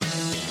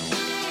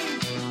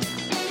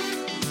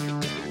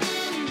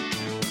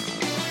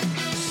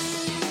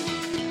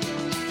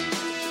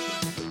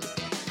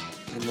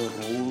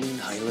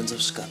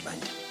of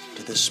Scotland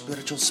to the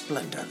spiritual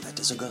splendor that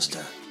is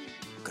Augusta.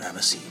 Grab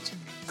a seat,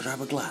 grab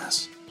a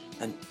glass,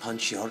 and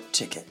punch your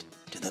ticket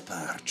to the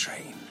par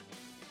train.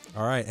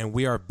 All right, and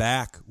we are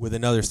back with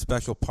another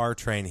special par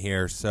train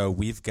here. So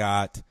we've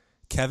got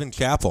Kevin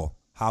Chappell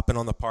hopping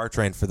on the par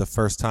train for the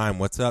first time.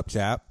 What's up,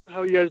 Chapp?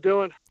 How you guys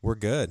doing? We're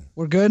good.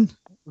 We're good.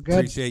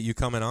 Appreciate you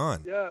coming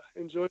on. Yeah,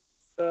 enjoy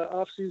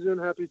off season.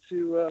 Happy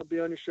to be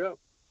on your show.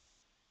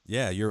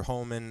 Yeah, you're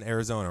home in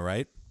Arizona,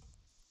 right?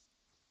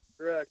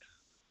 Correct.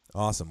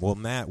 Awesome. Well,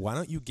 Matt, why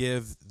don't you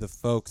give the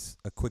folks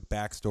a quick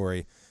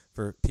backstory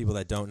for people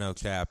that don't know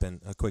Chapp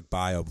and a quick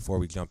bio before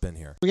we jump in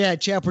here? Yeah,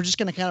 Chapp, we're just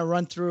going to kind of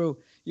run through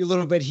you a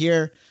little bit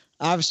here.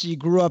 Obviously, you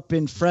grew up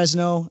in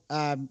Fresno.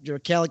 You're a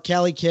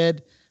Cali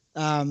kid.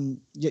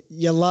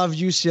 You love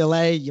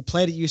UCLA. You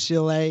played at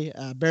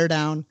UCLA, Bear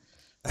Down.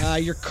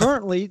 You're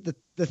currently the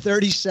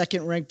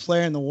 32nd ranked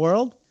player in the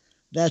world.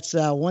 That's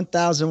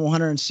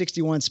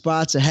 1,161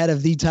 spots ahead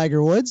of the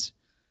Tiger Woods.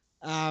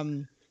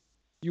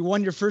 You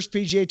won your first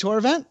PGA Tour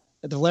event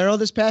at the Valero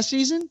this past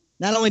season.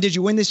 Not only did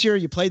you win this year,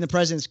 you played in the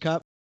President's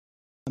Cup,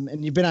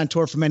 and you've been on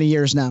tour for many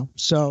years now.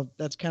 So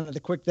that's kind of the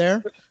quick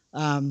there.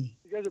 You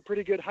guys are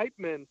pretty good hype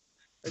men.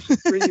 I should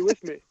bring you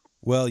with me.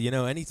 Well, you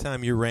know,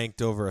 anytime you're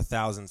ranked over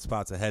 1,000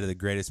 spots ahead of the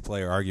greatest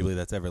player, arguably,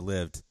 that's ever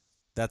lived,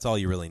 that's all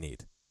you really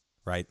need,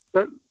 right?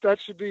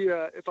 That should be,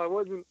 if I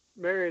wasn't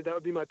married, that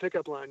would be my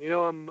pickup line. You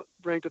know, I'm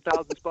ranked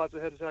 1,000 spots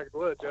ahead of Tiger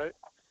Woods, right?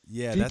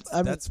 Yeah,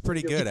 that's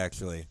pretty good,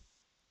 actually.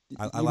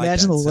 I like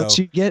imagine that. the looks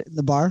you get in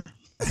the bar.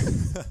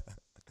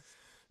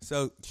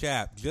 So,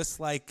 Chapp,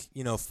 just like,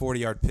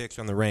 40-yard pitch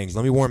on the range,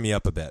 let me warm you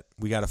up a bit.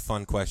 We got a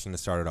fun question to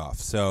start it off.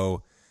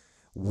 So,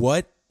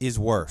 what is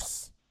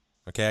worse?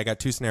 Okay, I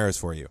got two scenarios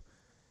for you.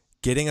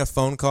 Getting a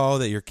phone call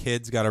that your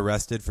kids got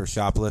arrested for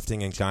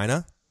shoplifting in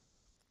China,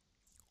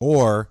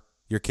 or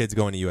your kids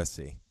going to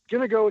USC?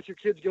 Gonna go with your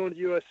kids going to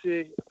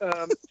USC.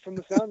 From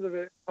the sounds of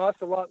it, it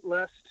costs a lot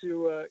less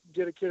to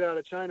get a kid out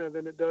of China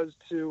than it does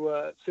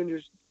to send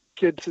your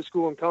kid to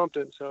school in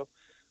Compton. So,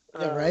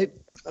 yeah, right.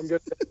 I'm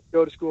going to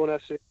go to school in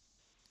SC.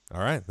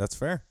 All right, that's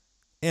fair.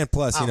 And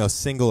plus,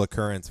 single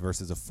occurrence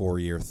versus a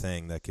 4-year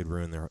thing that could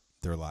ruin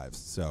their lives.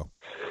 So,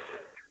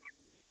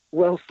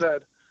 well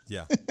said.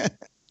 Yeah.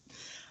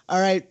 All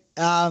right,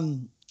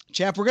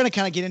 Chapp, we're going to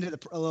kind of get into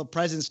a little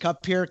President's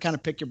Cup here, kind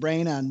of pick your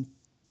brain on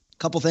a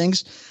couple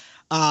things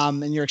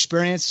and your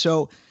experience.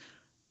 So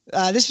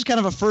this is kind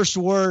of a first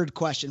word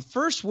question.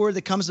 First word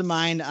that comes to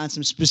mind on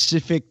some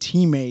specific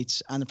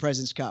teammates on the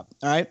President's Cup.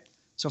 All right.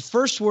 So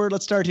first word,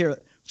 let's start here.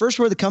 First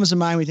word that comes to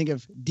mind, we think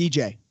of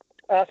DJ.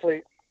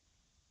 Athlete.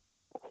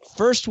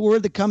 First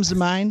word that comes to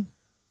mind,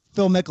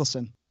 Phil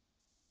Mickelson.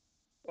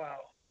 Wow.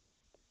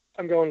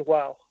 I'm going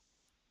wow.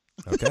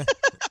 Okay.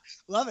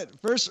 Love it.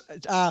 First,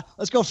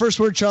 let's go first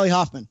word, Charlie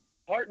Hoffman.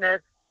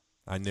 Partner.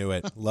 I knew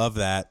it. Love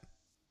that.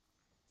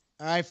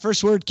 All right.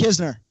 First word,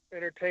 Kisner.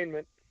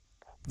 Entertainment.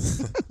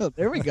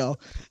 There we go.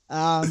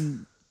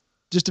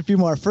 Just a few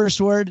more.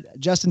 First word,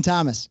 Justin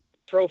Thomas.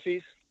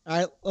 Trophies. All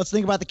right. Let's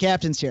think about the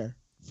captains here.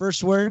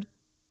 First word,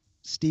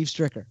 Steve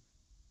Stricker.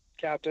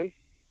 Captain.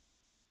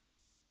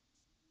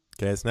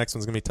 Okay, this next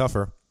one's going to be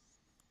tougher.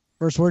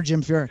 First word,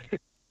 Jim Furyk.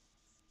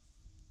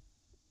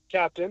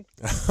 Captain.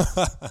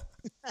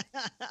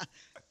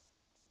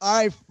 All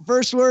right.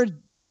 First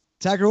word,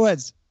 Tiger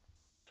Woods.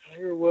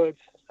 Tiger Woods.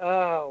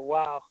 Oh,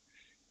 wow.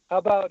 How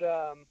about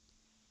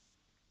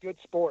good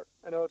sport?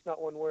 I know it's not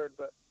one word,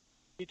 but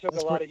he took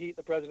a lot of heat in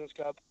the President's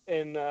Cup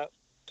and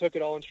took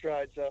it all in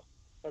stride. So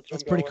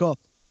that's pretty cool.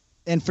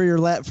 And for your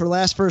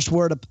last first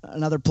word,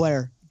 another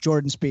player,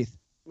 Jordan Spieth.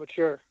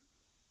 Mature.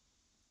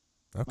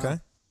 Okay.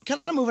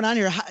 Kind of moving on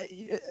here,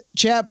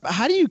 Chapp.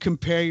 How do you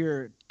compare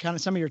your kind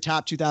of some of your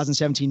top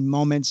 2017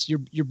 moments?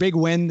 Your big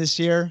win this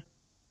year,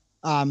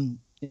 in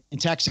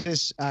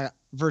Texas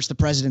versus the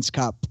President's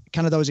Cup.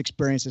 Kind of those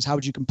experiences. How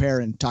would you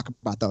compare and talk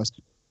about those?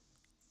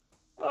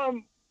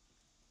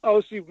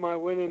 Obviously, my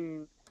win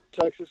in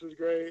Texas was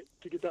great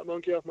to get that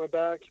monkey off my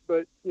back,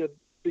 but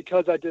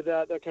because I did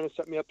that kind of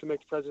set me up to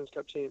make the President's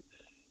Cup team.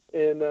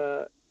 And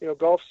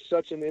golf's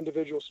such an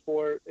individual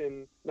sport,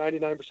 and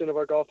 99% of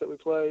our golf that we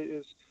play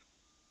is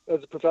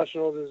as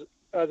professionals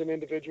as an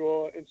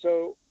individual. And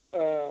so,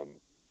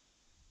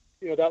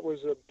 that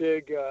was a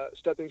big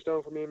stepping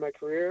stone for me in my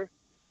career.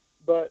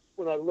 But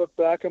when I look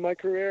back on my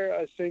career,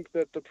 I think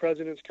that the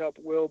President's Cup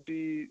will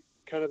be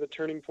kind of the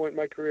turning point in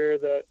my career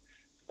that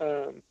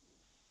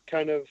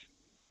kind of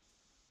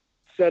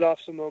set off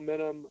some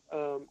momentum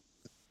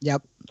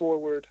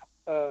forward,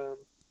 kind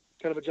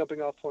of a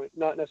jumping off point,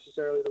 not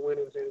necessarily the win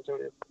in San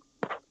Antonio.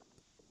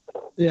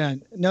 Yeah,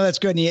 no, that's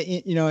good.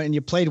 And and you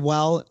played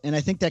well. And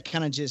I think that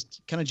kind of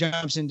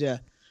jumps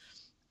into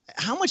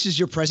how much does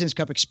your President's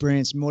Cup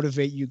experience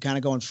motivate you kind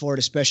of going forward,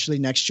 especially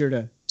next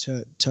year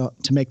to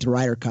make the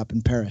Ryder Cup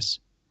in Paris?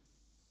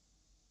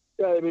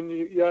 Yeah, I mean,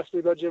 you asked me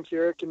about Jim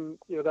Furyk, and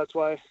that's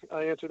why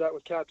I answered that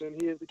with captain.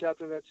 He is the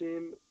captain of that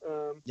team.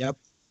 Yep.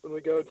 When we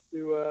go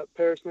to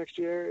Paris next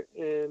year,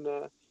 and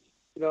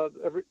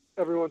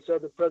everyone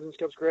said the President's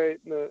Cup's great,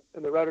 and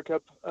the Ryder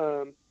Cup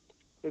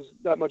is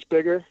that much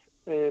bigger.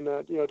 and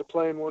to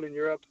play in one in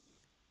Europe,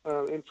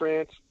 in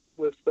France,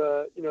 with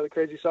the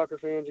crazy soccer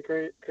fans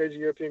and crazy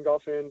European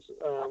golf fans.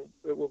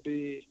 It will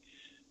be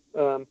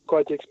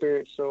quite the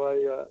experience. So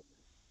I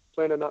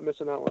plan on not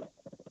missing that one.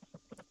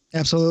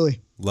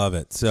 Absolutely. Love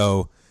it.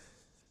 So,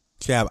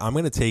 Chapp, I'm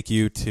going to take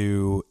you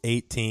to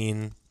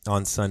 18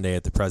 on Sunday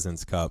at the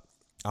President's Cup.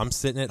 I'm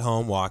sitting at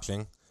home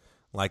watching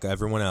like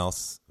everyone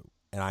else,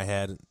 and I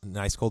had a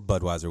nice cold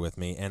Budweiser with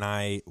me, and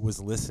I was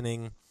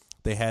listening.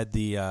 They had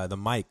the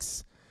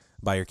mics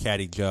by your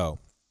caddy, Joe,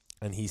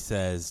 and he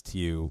says to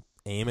you,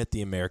 aim at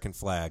the American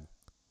flag,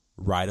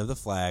 right of the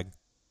flag,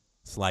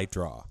 slight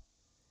draw.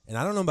 And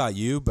I don't know about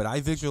you, but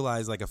I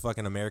visualize like a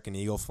fucking American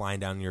eagle flying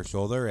down your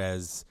shoulder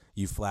as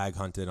you flag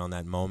hunted on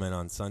that moment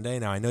on Sunday.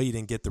 Now, I know you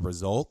didn't get the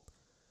result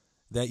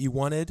that you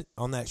wanted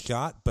on that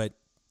shot, but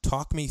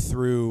talk me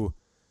through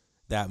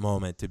that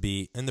moment to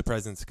be in the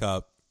President's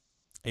Cup,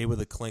 able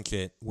to clinch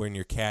it when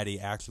your caddy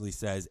actually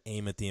says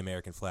aim at the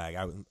American flag.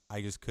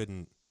 I just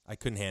couldn't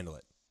handle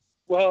it.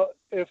 Well,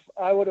 if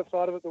I would have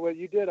thought of it the way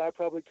you did, I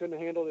probably couldn't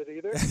have handled it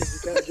either.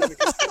 'Cause you kind of give me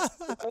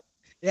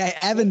Yeah,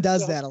 Evan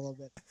does that a little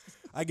bit.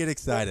 I get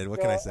excited. What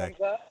can I say?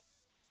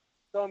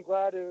 I'm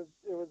glad it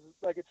was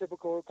like a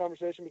typical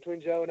conversation between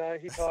Joe and I.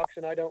 He talks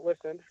and I don't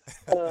listen.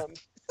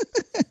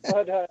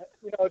 But to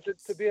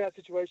be in that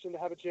situation, to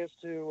have a chance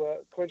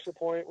to clinch the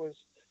point was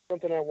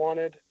something I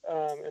wanted,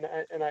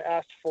 and I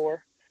asked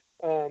for,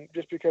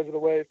 just because of the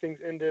way things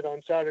ended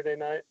on Saturday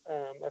night.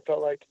 I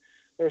felt like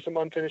there was some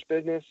unfinished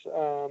business.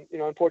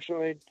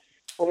 Unfortunately,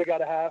 only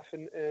got a half,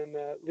 and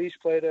Leash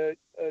played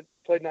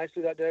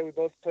nicely that day. We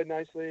both played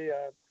nicely.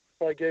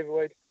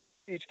 Probably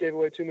each gave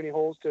away too many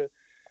holes to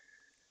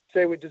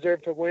say we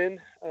deserved to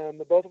win,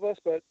 the both of us.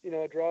 But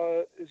a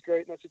draw is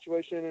great in that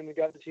situation, and we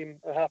got the team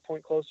a half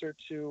point closer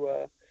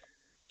to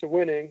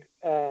winning.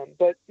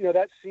 But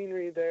that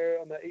scenery there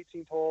on the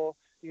 18th hole,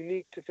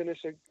 unique to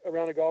finish a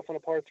round of golf on a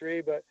par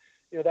 3. But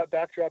that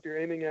backdrop you're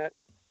aiming at,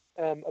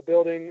 a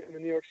building in the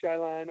New York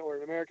skyline or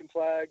an American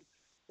flag,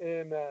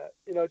 and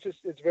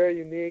it's very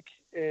unique.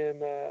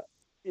 And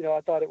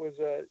I thought it was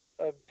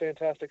a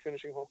fantastic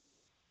finishing hole.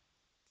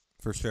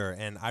 For sure.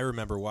 And I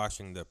remember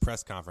watching the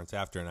press conference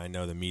after, and I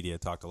know the media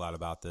talked a lot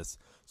about this,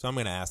 so I'm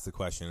going to ask the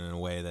question in a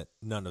way that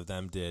none of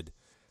them did.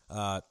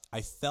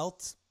 I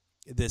felt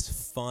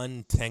this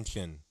fun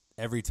tension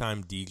every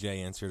time DJ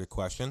answered a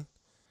question,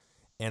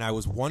 and I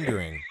was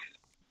wondering,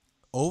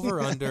 over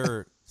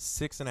under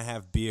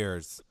 6.5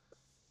 beers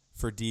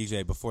for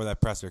DJ before that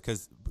presser,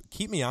 because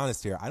keep me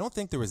honest here, I don't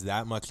think there was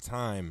that much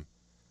time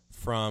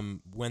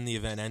from when the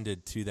event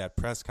ended to that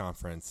press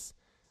conference.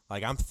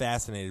 Like, I'm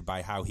fascinated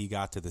by how he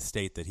got to the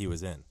state that he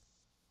was in.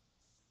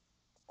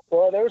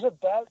 Well, there was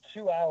about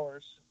 2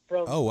 hours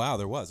from. Oh, wow,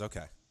 there was.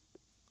 Okay.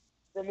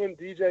 From when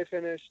DJ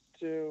finished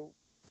to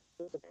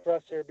the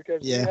presser,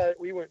 because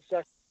we went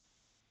second.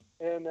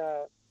 And,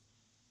 I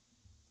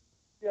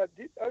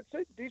would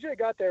say DJ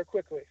got there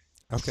quickly.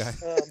 Okay.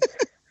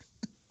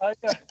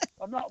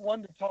 I'm not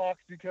one to talk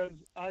because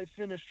I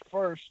finished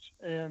first,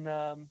 and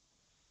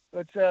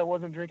let's say I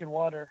wasn't drinking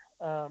water,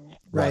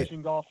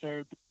 watching golf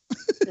there at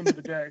the end of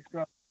the day.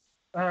 So,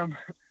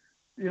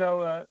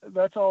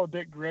 that's all a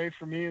bit gray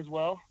for me as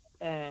well.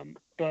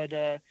 But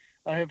I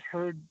have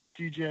heard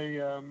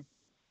DJ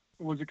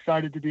was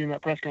excited to be in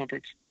that press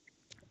conference.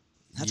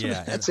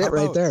 That's it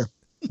right there.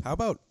 How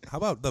about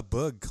the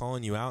Boog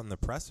calling you out in the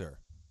presser,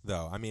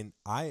 though? I mean,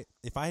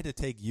 if I had to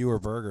take you or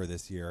Berger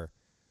this year,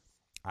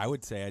 I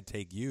would say I'd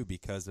take you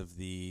because of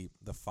the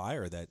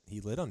fire that he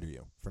lit under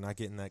you for not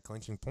getting that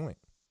clinching point.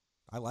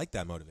 I like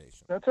that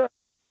motivation. That's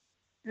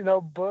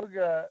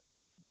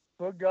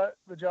Boog got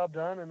the job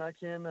done, and I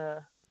can't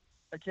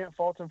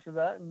fault him for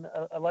that. And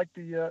I like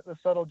the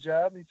subtle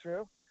jab he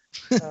threw.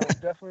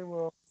 Definitely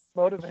will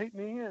motivate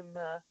me, and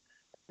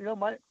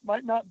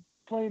might not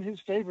play in his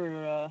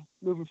favor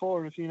moving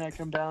forward if he and I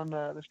come down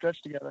the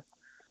stretch together.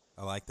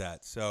 I like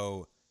that.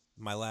 So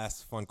my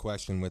last fun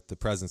question with the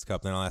President's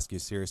Cup, then I'll ask you a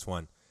serious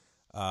one.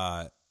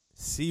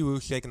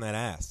 Siwoo shaking that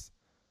ass.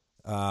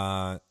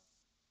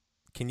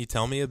 Can you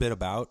tell me a bit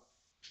about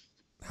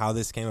how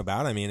this came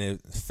about? I mean,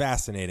 it's a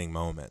fascinating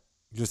moment.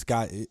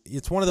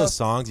 It's one of those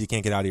songs you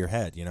can't get out of your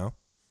head, you know?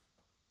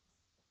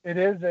 It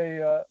is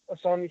a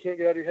song you can't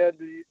get out of your head.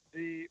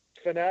 The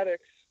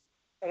Fanatics,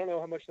 I don't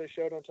know how much they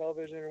showed on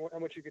television or how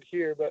much you could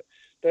hear, but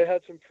they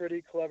had some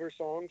pretty clever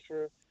songs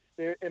for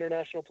the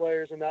international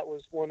players, and that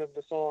was one of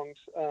the songs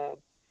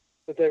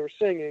that they were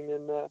singing.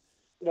 And,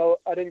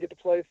 I didn't get to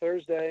play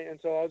Thursday, and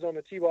so I was on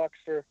the tee box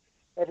for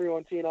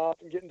everyone teeing off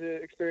and getting to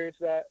experience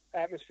that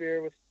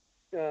atmosphere with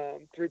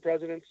 3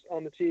 presidents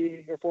on the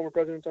tee, or former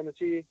presidents on the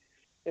tee,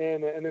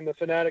 and then the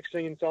Fanatics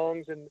singing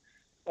songs. And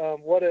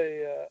what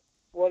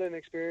an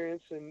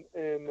experience, and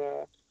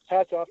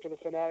hats off to the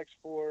Fanatics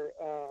for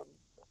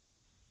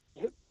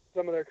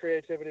some of their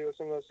creativity with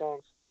some of those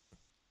songs.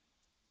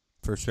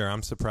 For sure.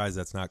 I'm surprised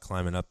that's not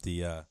climbing up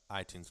the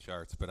iTunes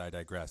charts, but I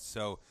digress.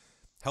 So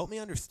help me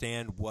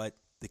understand what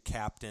the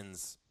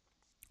captains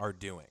are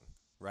doing,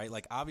 right?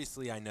 Like,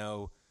 obviously I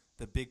know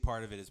the big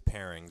part of it is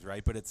pairings,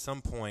 right? But at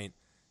some point,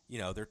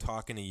 they're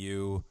talking to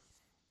you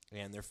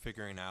and they're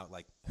figuring out,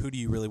 like, who do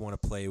you really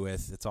want to play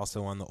with? It's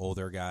also on the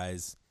older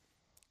guys.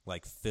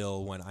 Like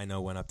Phil, went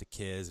up to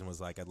Kiz and was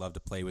like, I'd love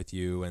to play with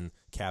you, and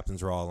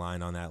captains were all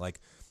aligned on that. Like,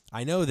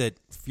 I know that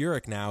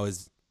Furyk now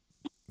is,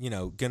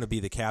 going to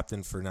be the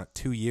captain for not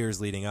 2 years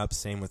leading up,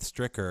 same with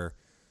Stricker.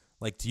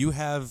 Like, can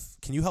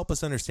you help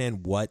us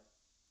understand what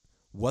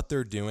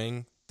they're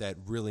doing that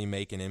really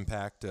make an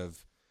impact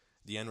of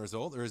the end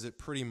result, or is it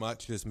pretty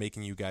much just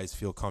making you guys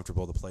feel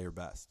comfortable to play your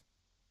best?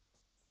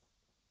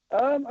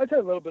 I'd say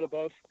a little bit of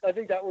both. I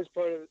think that was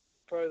probably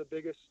the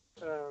biggest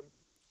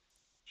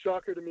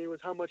shocker to me was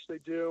how much they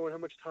do and how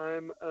much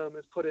time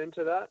is put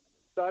into that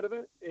side of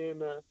it.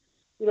 And,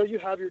 you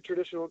have your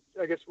traditional,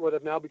 I guess what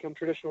have now become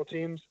traditional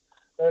teams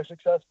that are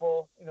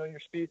successful, your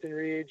Spieth and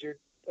Reed, your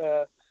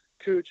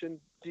Cooch and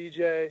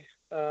DJ.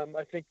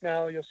 I think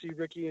now you'll see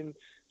Ricky and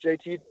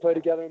JT play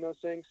together in those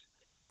things,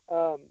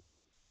 or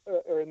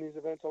in these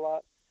events a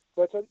lot.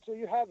 But so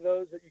you have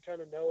those that you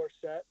kind of know are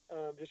set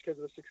just because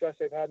of the success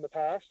they've had in the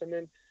past. And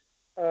then,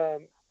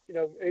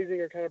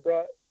 Azinger kind of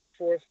brought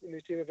forth in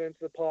these team events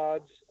the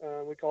pods.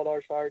 We called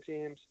ours fire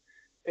teams.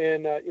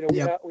 And,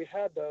 we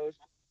had those.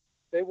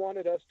 They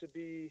wanted us to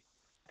be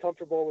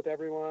comfortable with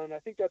everyone. I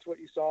think that's what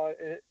you saw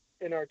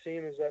in our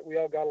team is that we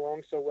all got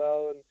along so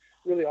well and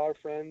really are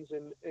friends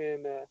and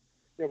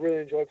really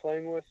enjoy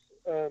playing with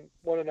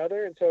one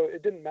another. And so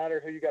it didn't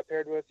matter who you got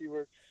paired with. You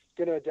were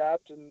going to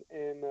adapt and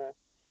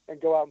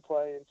go out and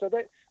play. And so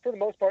they, for the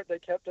most part, they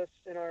kept us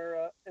in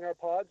our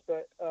pods.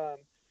 But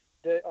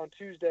on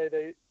Tuesday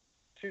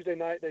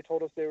night, they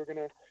told us they were going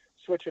to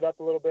switch it up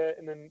a little bit.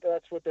 And then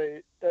that's what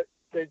they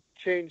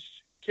changed.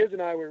 Kids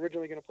and I were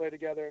originally going to play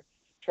together.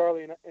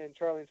 Charlie and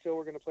Phil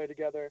were going to play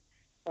together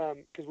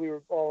because we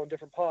were all in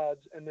different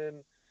pods. And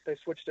then they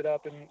switched it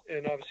up, and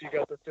obviously you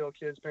got the Phil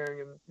Kids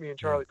pairing and me and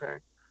Charlie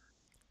pairing.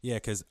 Yeah,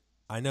 because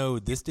I know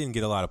this didn't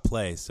get a lot of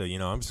play, so,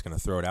 I'm just going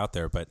to throw it out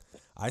there. But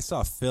I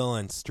saw Phil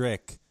and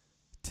Strick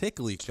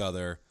tickle each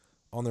other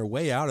on their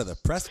way out of the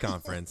press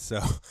conference. So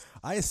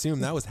I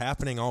assume that was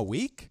happening all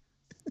week.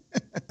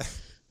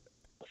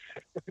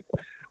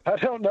 I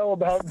don't know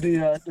about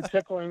the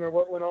tickling or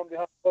what went on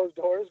behind closed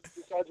doors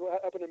besides what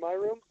happened in my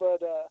room,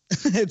 but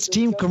it's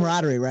team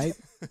camaraderie, right?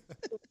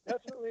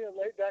 Definitely a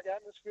laid-back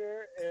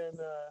atmosphere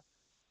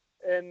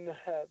and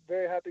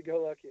very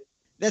happy-go-lucky.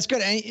 That's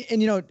good.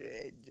 And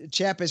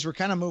Chapp, as we're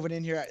kind of moving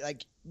in here,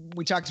 like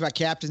we talked about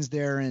captains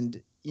there,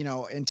 and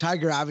and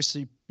Tiger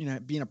obviously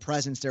being a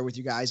presence there with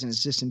you guys and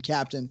assistant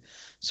captain.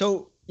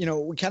 So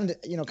we kind of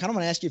want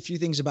to ask you a few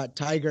things about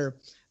Tiger.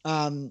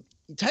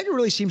 Tiger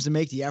really seems to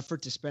make the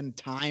effort to spend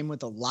time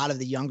with a lot of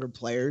the younger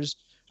players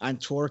on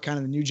tour, kind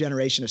of the new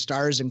generation of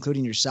stars,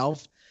 including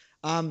yourself.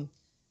 I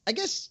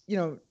guess,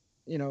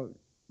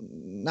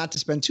 not to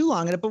spend too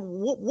long on it, but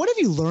what have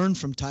you learned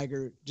from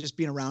Tiger just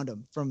being around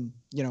him from,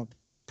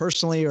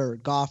 personally or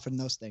golf and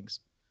those things?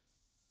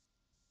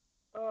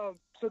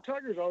 So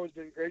Tiger's always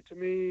been great to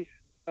me.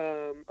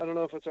 I don't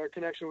know if it's our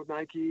connection with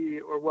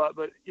Nike or what,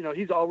 but,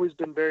 he's always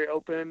been very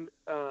open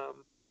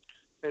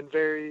and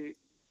very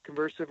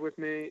conversive with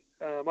me.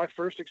 My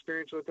first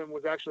experience with him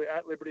was actually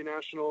at Liberty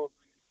National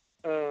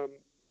in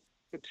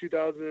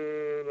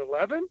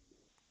 2011.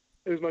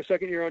 It was my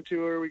second year on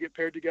tour. We get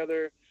paired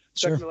together,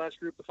 second to last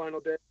group the final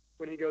day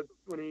when he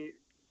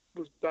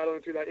was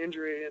battling through that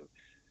injury.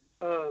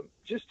 And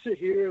just to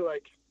hear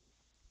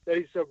that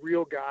he's a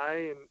real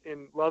guy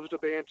and loves to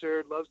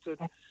banter, loves to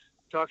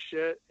talk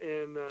shit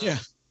and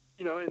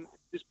and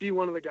just be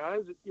one of the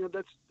guys,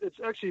 it's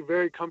actually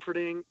very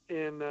comforting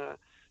and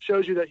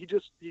shows you that he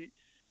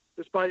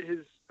despite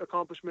his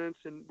accomplishments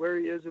and where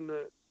he is in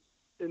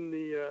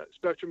the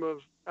spectrum of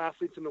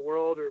athletes in the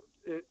world or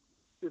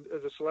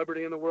as a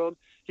celebrity in the world,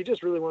 he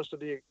just really wants to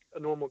be a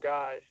normal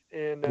guy.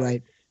 And,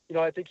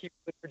 I think he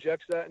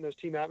projects that in those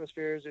team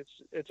atmospheres.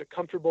 It's a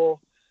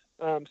comfortable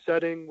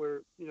setting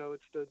where,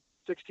 it's the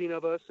 16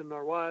 of us and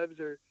our wives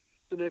or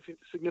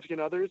significant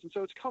others. And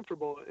so it's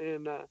comfortable.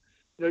 And,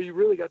 you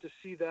really got to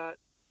see that.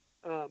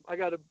 I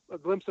got a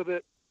glimpse of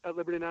it at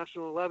Liberty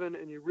National 11,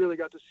 and you really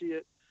got to see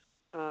it,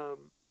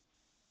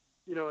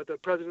 at the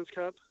President's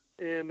Cup.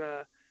 And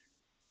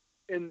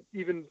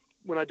even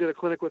when I did a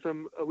clinic with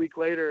him a week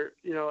later,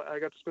 I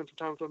got to spend some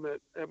time with him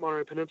at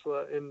Monterey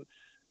Peninsula and,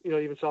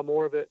 even saw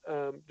more of it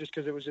just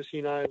because it was just he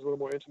and I, it was a little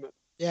more intimate.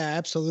 Yeah,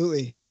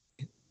 absolutely.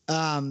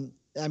 I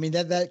mean,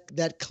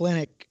 that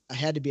clinic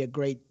had to be a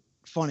great,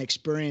 fun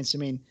experience. I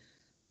mean,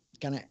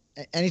 kind of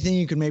anything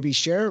you could maybe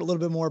share a little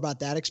bit more about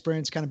that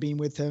experience, kind of being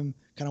with him,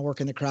 kind of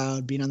working the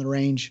crowd, being on the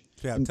range.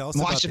 Yeah, tell us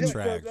about the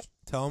trag.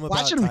 Tell him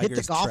about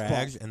Tiger's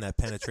trag and that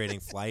penetrating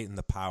flight and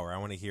the power. I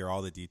want to hear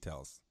all the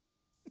details.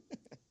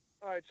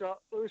 All right, so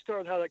let me start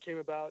with how that came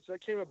about. So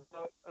that came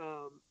about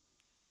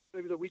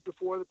maybe the week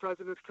before the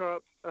President's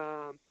Cup.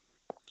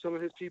 Some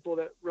of his people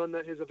that run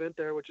his event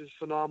there, which is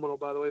phenomenal,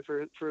 by the way,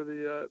 for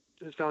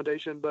his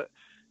foundation. But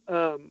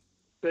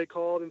they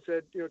called and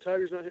said,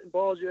 Tiger's not hitting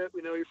balls yet.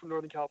 We know you're from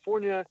Northern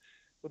California.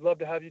 Would love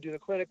to have you do the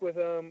clinic with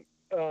him.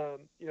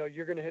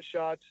 You're going to hit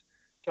shots.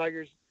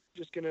 Tiger's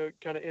just going to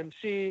kind of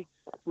MC,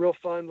 real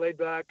fun, laid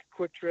back,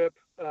 quick trip.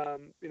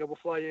 We'll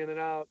fly you in and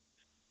out.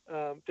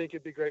 Think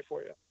it'd be great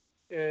for you.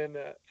 And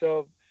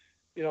so,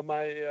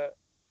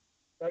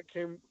 that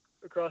came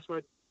across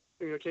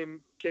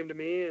came to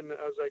me, and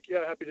I was like,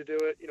 yeah, happy to do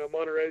it.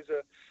 Monterey's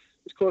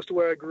it's close to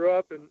where I grew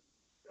up, and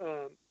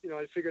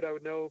I figured I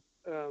would know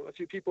a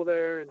few people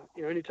there, and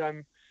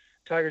anytime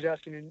Tiger's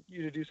asking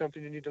you to do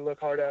something, you need to look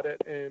hard at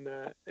it and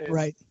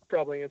right.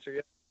 probably answer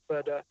yes.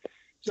 But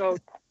so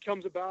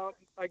comes about,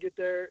 I get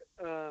there.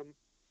 I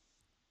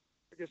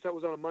guess that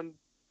was on a Monday.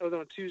 That was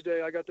on a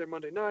Tuesday. I got there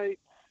Monday night,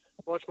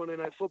 watched Monday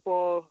Night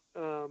Football,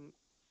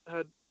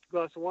 had a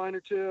glass of wine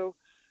or two.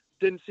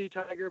 Didn't see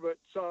Tiger, but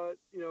saw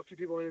a few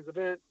people in his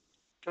event,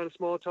 kind of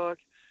small talk.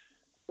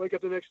 Wake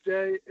up the next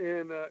day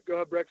and go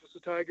have breakfast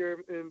with Tiger.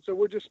 And so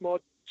we're just small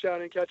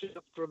chatting, catching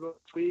up for the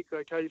week.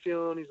 Like, how you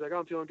feeling? He's like,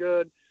 I'm feeling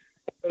good.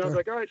 And I was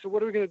like, all right, so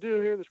what are we going to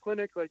do here in this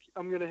clinic? Like,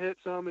 I'm going to hit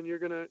some and you're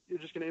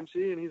just going to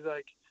MC. And he's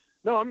like,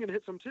 no, I'm going to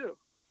hit some too.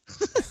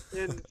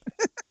 And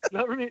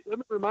let me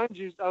remind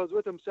you, I was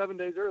with him 8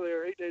 days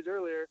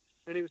earlier,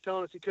 and he was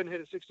telling us he couldn't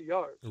hit it 60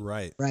 yards.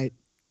 Right.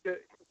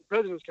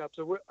 President's Cup.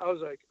 So I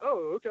was like,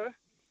 oh, okay.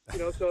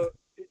 So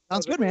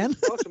sounds good, like, man.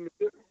 Awesome.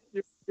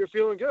 You're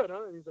feeling good,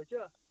 huh? And he's like,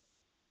 yeah.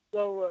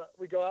 So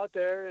we go out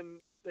there and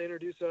they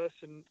introduce us,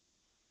 and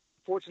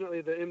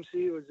fortunately the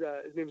MC was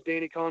his name's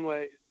Danny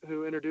Conway,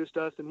 who introduced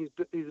us, and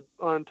he's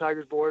on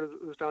Tiger's board of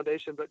the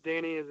foundation. But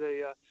Danny is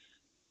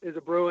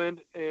a Bruin,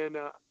 and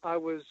I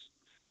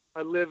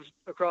lived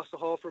across the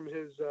hall from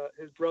his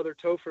brother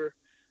Topher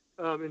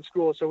in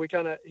school, so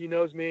he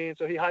knows me, and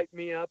so he hyped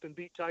me up and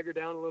beat Tiger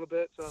down a little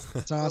bit. So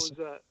that's awesome.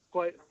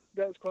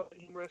 That was quite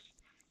humorous.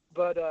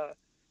 But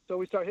so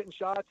we start hitting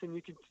shots, and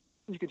you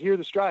could hear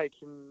the strike,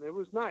 and it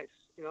was nice.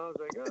 I was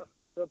like, oh.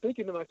 So I'm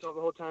thinking to myself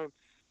the whole time,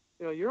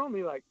 you're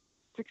only like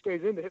 6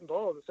 days into hitting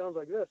balls. It sounds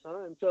like this,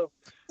 huh? And so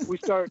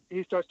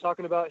he starts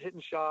talking about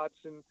hitting shots,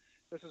 and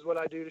this is what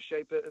I do to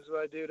shape it. This is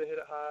what I do to hit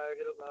it high,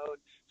 hit it low.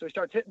 So he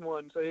starts hitting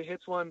one. So he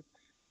hits one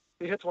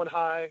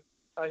high.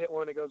 I hit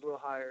one, it goes a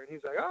little higher. And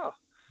he's like, oh.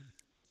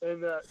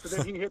 And so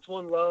then he hits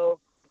one low,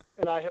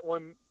 and I hit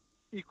one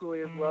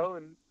equally as low.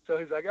 And so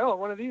he's like, oh,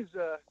 one of these, it's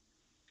going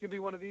to be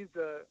one of these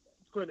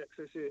clinics,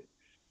 I see.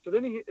 So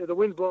then the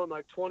wind's blowing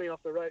like 20 off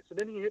the right. So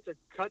then he hits a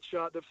cut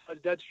shot that's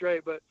dead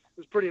straight, but it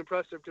was pretty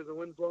impressive because the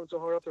wind's blowing so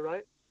hard off the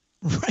right.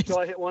 Right. So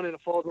I hit one, and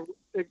it falls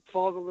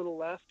a little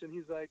left, and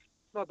he's like,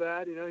 not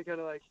bad. He kind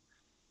of like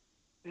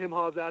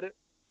him-haws at it.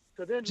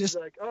 So then he's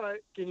like, all right,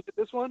 can you hit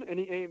this one? And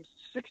he aims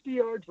 60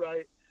 yards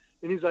right.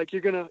 And he's like,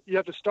 you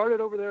have to start it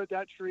over there at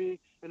that tree,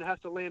 and it has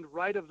to land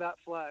right of that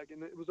flag.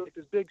 And it was like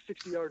this big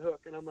 60-yard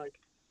hook. And I'm like,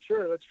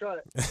 sure, let's try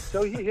it.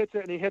 So he hits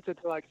it, and he hits it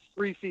to like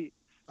 3 feet.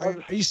 Are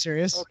you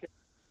serious? Okay.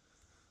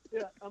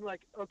 Yeah, I'm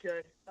like,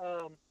 okay.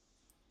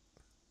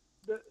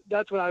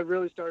 That's when I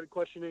really started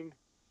questioning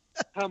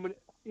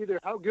either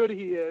how good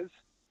he is,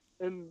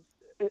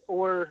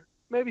 or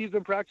maybe he's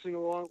been practicing a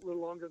little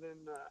longer than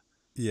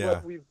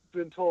what we've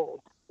been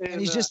told. And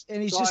he's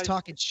just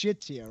talking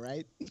shit to you,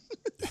 right?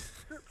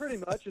 Pretty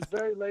much. It's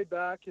very laid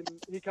back, and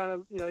he kind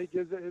of, he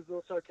gives it his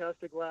little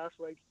sarcastic laugh,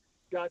 like,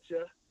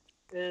 gotcha.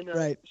 And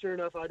right. Sure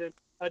enough, I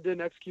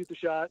didn't execute the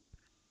shot,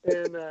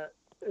 and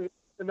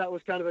that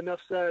was kind of enough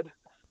said.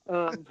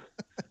 And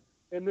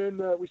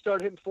then we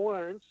started hitting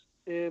 4-irons,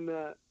 and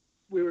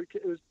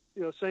it was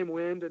same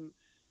wind, and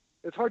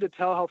it's hard to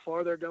tell how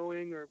far they're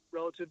going or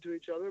relative to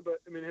each other. But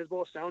I mean, his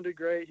ball sounded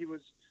great. He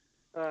was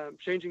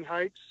changing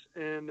heights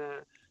and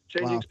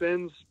changing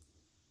spins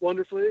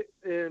wonderfully,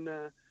 and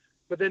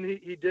but then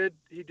he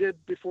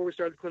did before we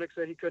started the clinic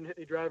say he couldn't hit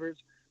any drivers.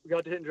 We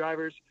got to hitting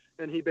drivers,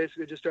 and he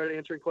basically just started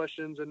answering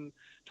questions and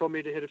told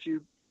me to hit a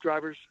few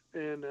drivers,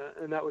 and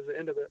that was the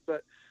end of it.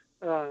 But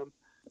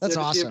that's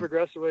awesome. To see him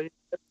progress the way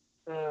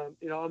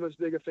I'm as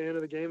big a fan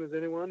of the game as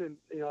anyone,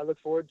 and I look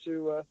forward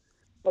to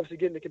obviously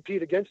getting to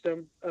compete against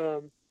him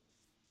in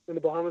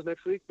the Bahamas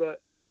next week,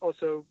 but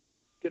also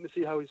getting to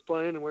see how he's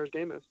playing and where his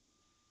game is.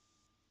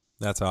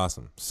 That's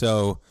awesome.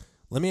 So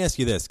let me ask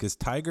you this, because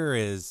Tiger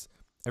is,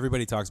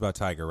 everybody talks about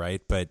Tiger,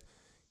 right? But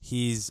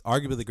he's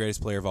arguably the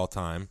greatest player of all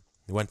time.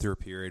 He went through a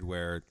period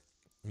where,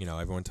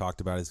 everyone talked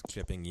about his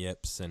chipping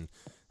yips and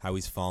how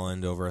he's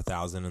fallen to over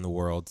 1,000 in the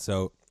world.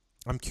 So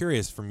I'm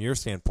curious, from your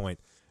standpoint,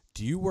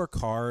 do you work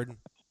hard?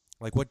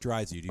 Like, what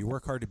drives you? Do you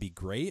work hard to be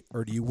great,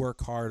 or do you work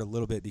hard a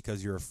little bit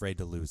because you're afraid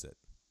to lose it?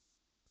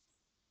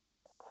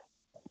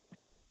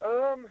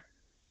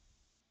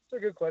 It's a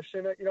good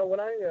question. When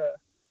I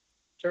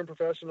turned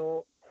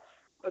professional,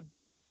 I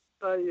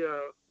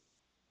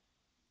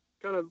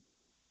kind of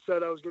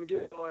said I was going to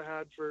get all I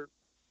had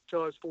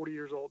until I was 40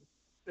 years old.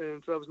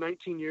 And so that was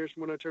 19 years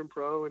from when I turned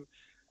pro, and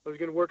I was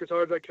going to work as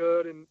hard as I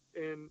could.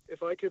 And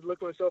if I could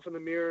look myself in the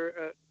mirror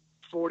at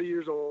 40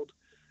 years old,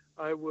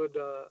 I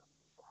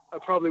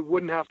probably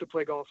wouldn't have to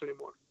play golf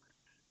anymore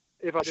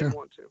if I didn't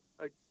want to.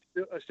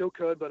 I still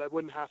could, but I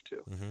wouldn't have to.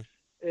 Mm-hmm.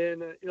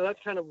 And, that's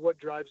kind of what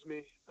drives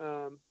me.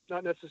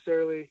 Not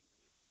necessarily,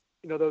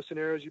 those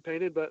scenarios you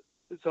painted, but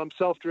so I'm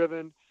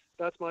self-driven.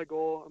 that's my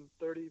goal. I'm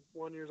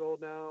 31 years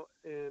old now,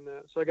 and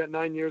so I got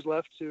 9 years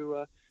left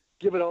to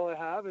give it all I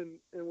have, and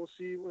we'll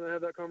see when I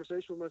have that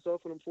conversation with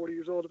myself when I'm 40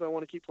 years old if I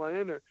want to keep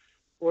playing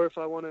or if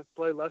I want to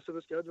play less of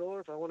a schedule, or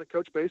if I want to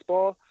coach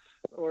baseball,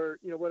 or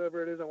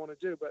whatever it is I want to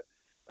do. But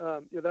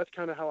that's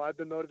kind of how I've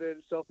been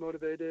motivated,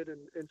 self-motivated,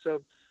 and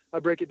so I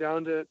break it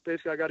down to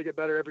basically I got to get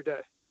better every day.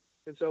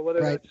 And so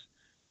whether Right.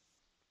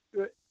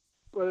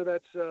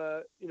 that's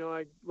I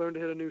learned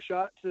to hit a new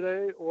shot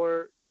today,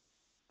 or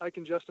I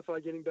can justify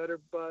getting better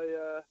by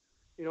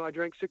I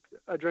drank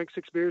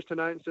six beers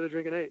tonight instead of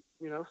drinking 8.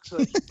 It's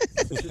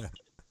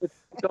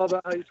all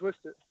about how you twist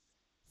it.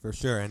 For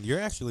sure. And you're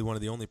actually one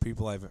of the only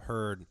people I've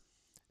heard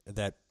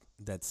that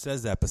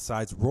says that,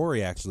 besides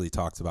Rory actually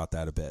talks about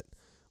that a bit,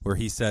 where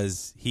he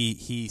says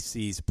he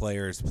sees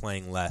players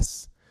playing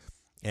less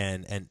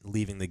and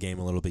leaving the game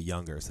a little bit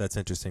younger. So that's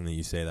interesting that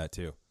you say that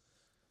too.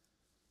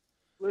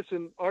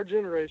 Listen, our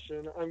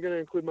generation, I'm going to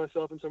include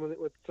myself in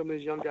with some of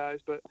these young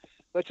guys, but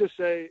let's just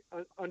say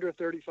under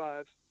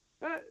 35.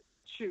 The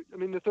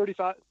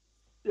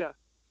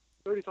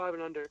 35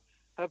 and under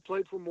have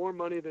played for more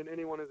money than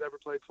anyone has ever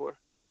played for.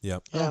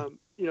 Yep. Yeah.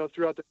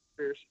 Throughout the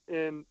years.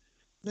 And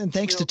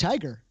thanks to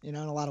Tiger, in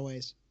a lot of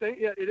ways.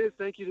 It is.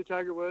 Thank you to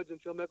Tiger Woods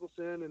and Phil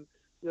Mickelson, and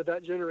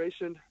that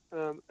generation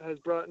has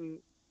brought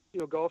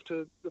golf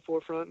to the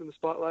forefront and the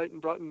spotlight,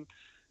 and brought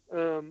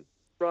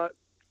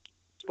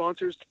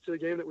sponsors to the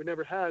game that we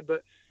never had.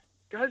 But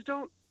guys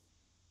don't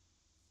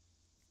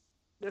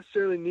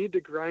necessarily need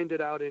to grind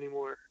it out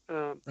anymore.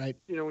 Right.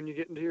 When you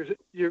get into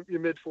your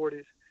mid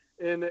 40s,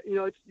 and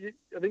I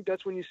think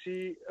that's when you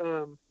see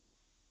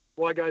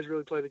why guys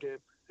really play the game.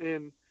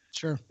 And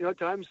sure, at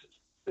times,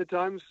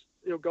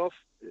 golf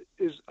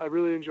is, I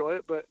really enjoy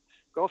it, but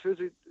golf is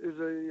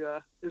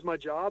my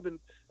job, and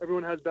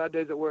everyone has bad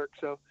days at work.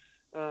 So,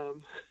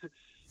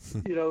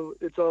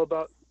 it's all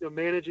about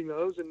managing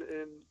those and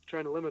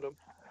trying to limit them.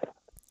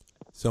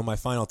 So my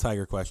final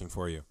Tiger question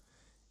for you: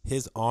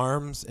 his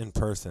arms in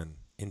person,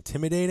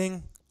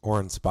 intimidating or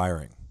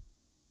inspiring?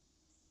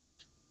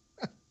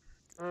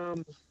 I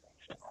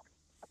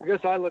guess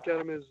I look at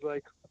him as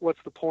like, what's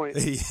the point?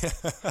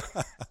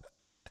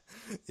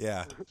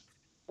 Yeah.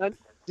 I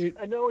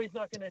know he's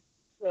not going to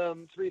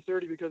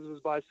 330 because of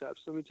his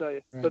biceps, let me tell you.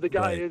 Right. But the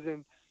guy Right. is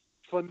in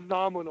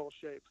phenomenal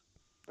shape.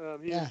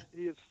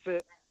 He is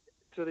fit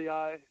to the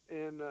eye,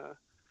 and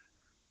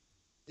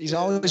he's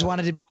always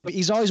wanted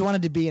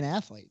to be an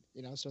athlete,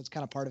 so it's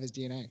kind of part of his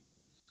DNA.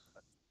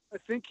 I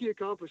think he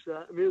accomplished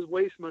that. I mean, his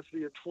waist must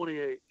be at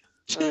 28.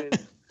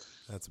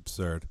 That's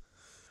absurd.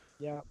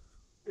 Yeah.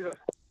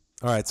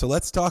 All right, so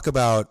let's talk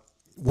about,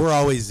 we're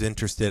always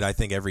interested, I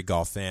think every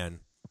golf fan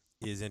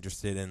is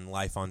interested in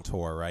life on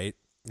tour, right?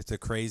 It's a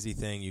crazy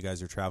thing. You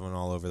guys are traveling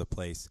all over the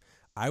place.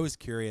 I was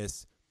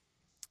curious,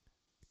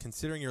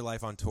 considering your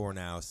life on tour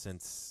now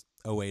since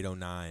 08,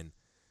 09,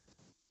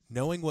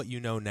 knowing what you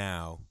know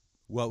now,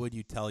 what would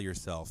you tell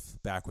yourself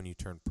back when you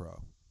turned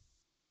pro?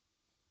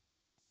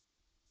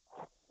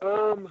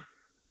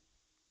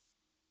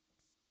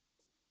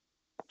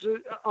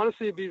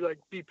 Honestly, it'd be like,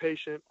 be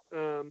patient.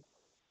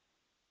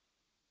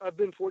 I've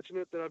been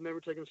fortunate that I've never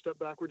taken a step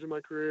backwards in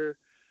my career.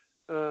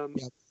 I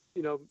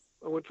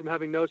went from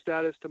having no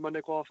status to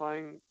Monday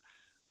qualifying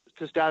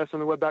to status on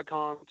the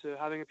web.com to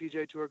having a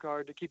PGA Tour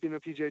card to keeping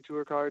a PGA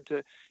Tour card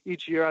to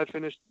each year I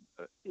finished,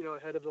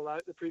 ahead of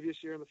the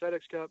previous year in the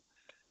FedEx Cup,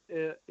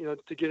 to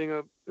getting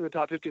in the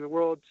top 50 in the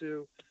world,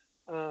 to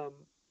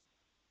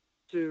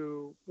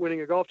winning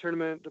a golf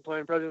tournament, to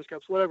playing President's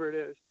Cups, whatever it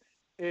is.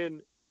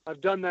 And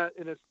I've done that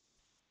in a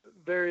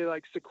very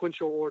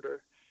sequential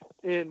order,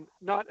 and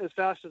not as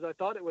fast as I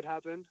thought it would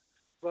happen,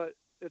 but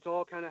it's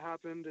all kind of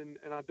happened. And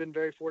I've been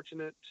very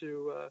fortunate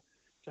to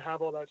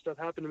have all that stuff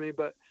happen to me.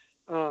 But,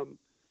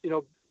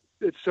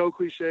 it's so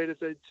cliched to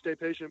say, stay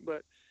patient,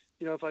 but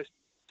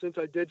since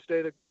I did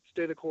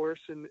stay the course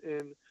and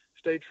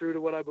stay true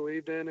to what I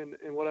believed in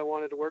and what I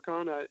wanted to work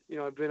on,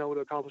 I've been able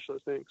to accomplish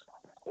those things.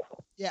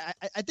 Yeah,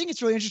 I think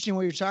it's really interesting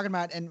what you're talking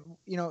about. And,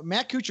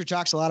 Matt Kuchar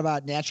talks a lot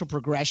about natural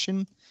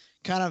progression.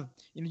 Kind of,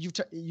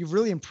 you've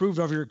really improved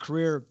over your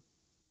career,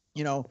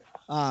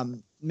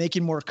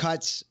 making more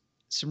cuts,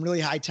 some really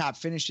high top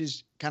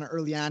finishes. Kind of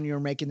early on, you were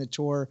making the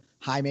tour,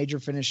 high major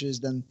finishes.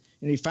 Then,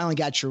 you finally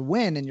got your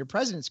win in your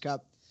President's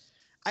Cup.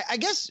 I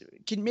guess,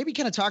 can maybe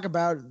kind of talk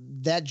about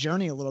that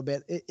journey a little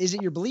bit. Is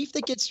it your belief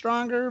that gets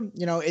stronger?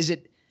 Is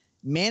it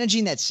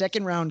managing that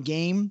second round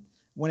game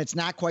when it's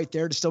not quite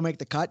there to still make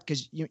the cut?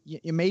 Because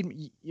you're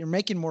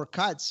making more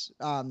cuts,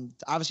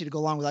 obviously, to go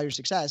along with all your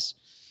success.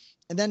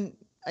 And then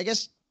I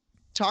guess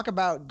talk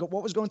about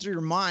what was going through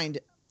your mind,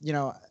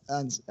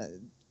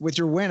 with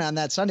your win on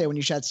that Sunday when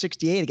you shot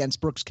 68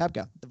 against Brooks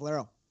Koepka, the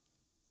Valero.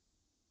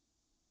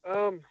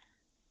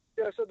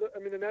 So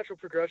the natural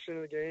progression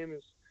of the game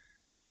is,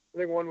 I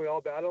think, one we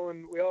all battle,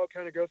 and we all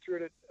kind of go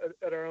through it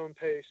at our own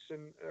pace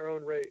and our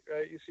own rate,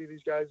 right? You see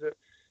these guys that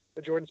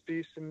the Jordan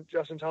Spieths and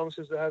Justin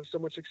Thomases that have so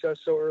much success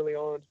so early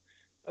on.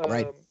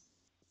 Right.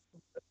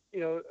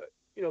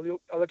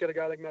 I look at a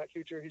guy like Matt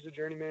Kuchar. He's a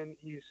journeyman.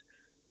 He's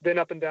been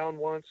up and down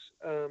once,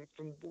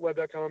 from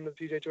web.com to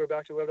the PGA Tour,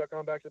 back to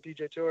web.com, back to the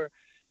PGA Tour.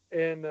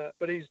 And,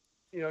 but he's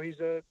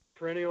a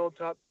perennial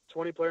top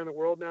 20 player in the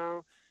world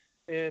now.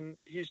 And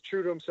he's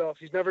true to himself.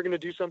 He's never going to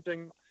do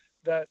something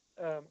that,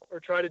 or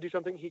try to do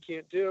something he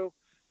can't do.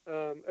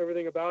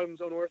 Everything about him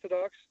is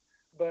unorthodox,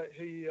 but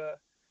he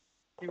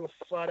will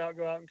flat out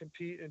go out and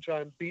compete and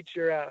try and beat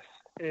your ass.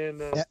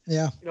 And,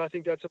 I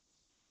think that's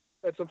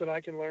something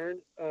I can learn,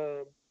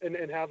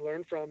 and have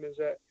learned from, is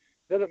that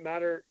it doesn't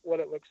matter what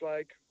it looks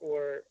like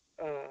or,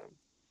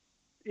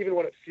 even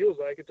what it feels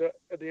like. It's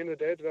at the end of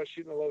the day, it's about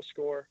shooting a low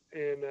score.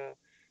 And,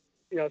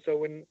 so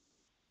when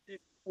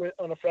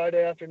on a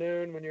Friday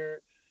afternoon, when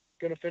you're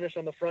going to finish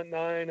on the front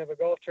nine of a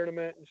golf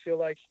tournament and feel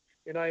like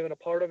you're not even a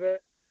part of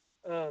it,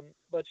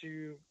 but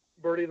you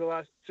birdie the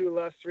last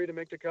three to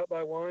make the cut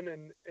by one,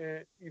 and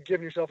you've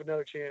given yourself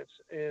another chance,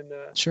 and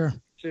sure,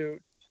 to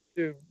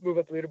move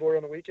up the leaderboard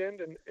on the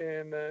weekend,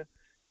 and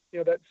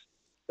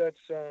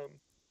that's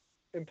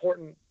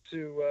important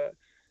to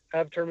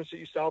have tournaments that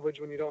you salvage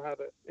when you don't have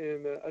it.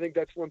 And I think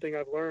that's one thing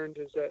I've learned,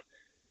 is that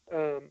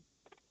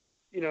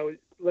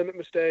limit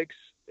mistakes.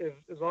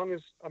 As long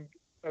as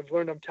I've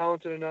learned I'm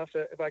talented enough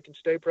that if I can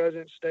stay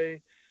present, stay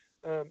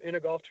in a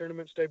golf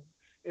tournament, stay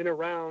in a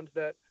round,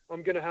 that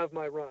I'm going to have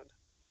my run.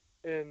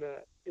 And,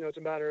 it's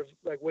a matter of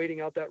like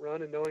waiting out that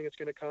run and knowing it's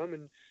going to come,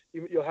 and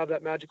you'll have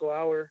that magical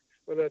hour,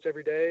 whether that's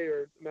every day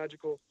or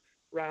magical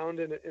round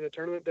in a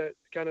tournament that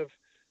kind of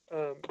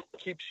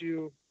keeps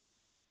you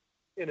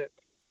in it.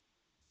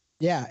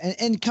 Yeah.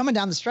 And coming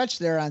down the stretch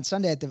there on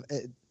Sunday at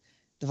the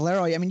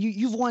Valero, I mean,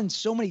 you've won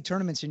so many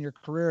tournaments in your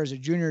career as a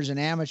junior, as an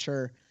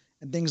amateur,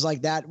 and things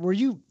like that. Were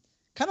you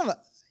kind of,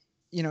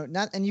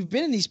 and you've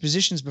been in these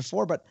positions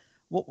before, but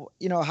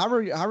how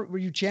were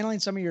you channeling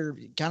some of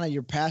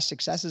your past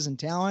successes and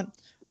talent,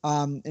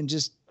 and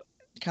just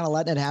kind of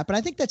letting it happen?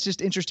 I think that's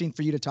just interesting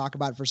for you to talk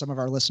about for some of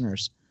our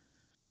listeners.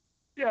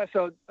 Yeah.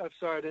 So I'm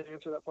sorry I didn't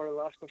answer that part of the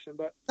last question,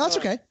 but no, that's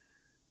okay.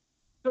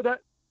 So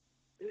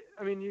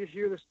you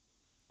hear this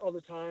all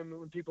the time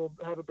when people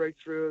have a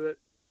breakthrough, that,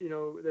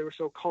 they were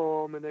so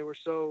calm and they were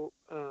so,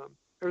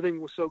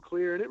 everything was so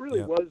clear, and it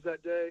really was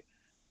that day.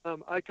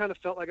 I kind of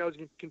felt like I was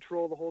in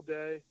control the whole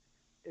day,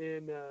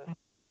 and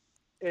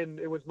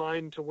it was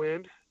mine to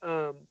win.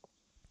 I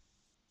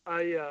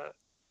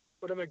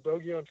make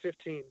bogey on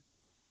 15,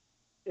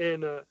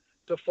 and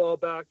to fall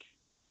back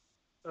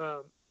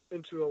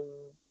into a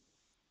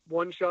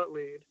one-shot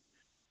lead.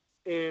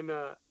 And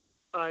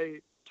I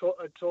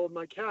told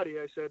my caddy,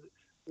 I said,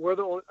 we're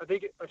the only, I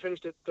think I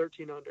finished at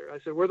 13 under. I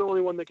said, we're the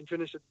only one that can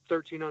finish at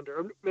 13 under.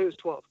 Or maybe it was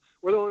 12.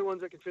 We're the only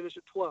ones that can finish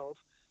at 12,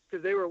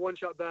 because they were one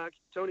shot back.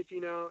 Tony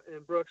Finau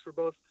and Brooks were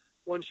both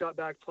one shot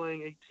back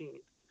playing 18.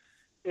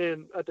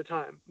 And at the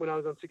time, when I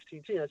was on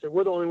 16, I said,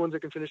 we're the only ones that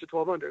can finish at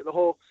 12 under.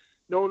 No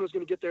one was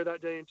going to get there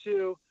that day in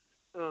two.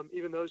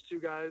 Even those two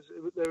guys,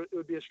 it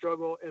would be a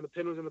struggle, and the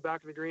pin was in the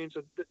back of the green,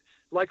 so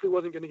likely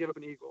wasn't going to give up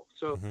an eagle.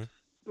 So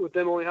with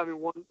them only having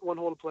one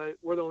hole to play,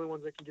 we're the only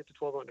ones that can get to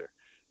 12 under.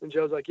 And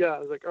Joe's like, yeah. I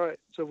was like, all right,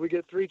 so if we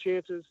get three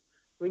chances,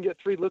 we can get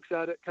three looks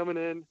at it coming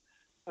in,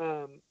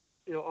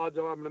 odds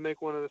are I'm going to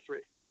make one of the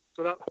three.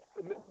 So that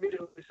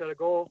immediately set a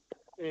goal,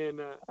 and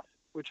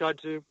we tried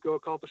to go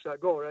accomplish that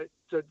goal, right?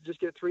 To just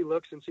get three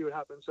looks and see what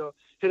happens. So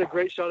hit a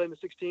great shot into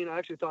 16. I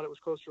actually thought it was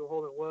closer to the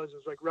hole than it was. It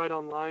was like right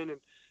on line,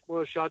 and one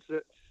of those shots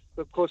that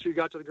the closer you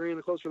got to the green,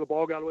 the closer the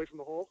ball got away from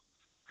the hole.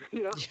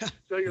 Yeah.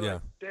 So you're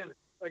like, damn it,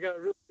 I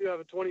really do have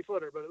a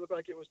 20-footer, but it looked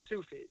like it was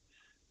 2 feet.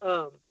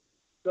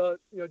 So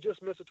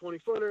just missed a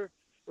 20-footer,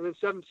 and then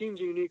 17's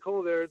a unique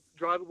hole there,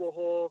 drivable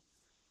hole,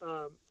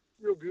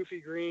 real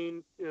goofy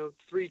green,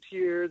 3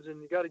 tiers,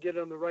 and you got to get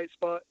it on the right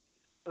spot.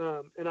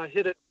 And I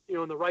hit it,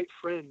 in the right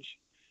fringe,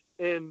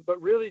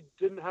 but really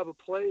didn't have a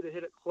play to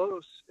hit it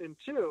close. And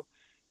 2,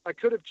 I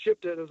could have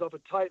chipped it. It was off a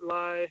tight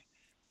lie,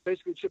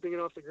 basically chipping it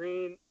off the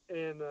green,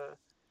 and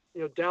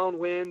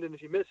downwind. And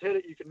if you hit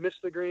it, you can miss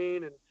the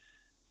green. And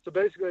so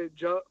basically,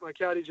 my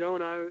caddy Joe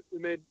and I,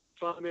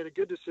 finally made a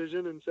good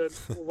decision and said,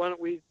 well, why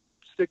don't we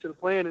stick to the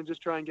plan and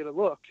just try and get a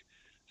look?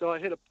 So I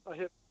hit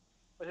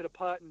a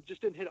putt and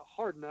just didn't hit it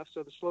hard enough,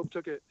 so the slope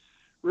took it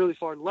really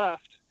far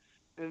left,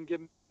 and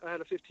I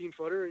had a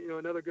 15-footer,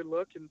 another good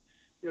look, and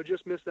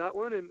just missed that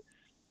one. And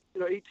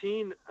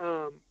 18,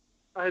 I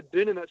had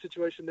been in that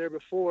situation there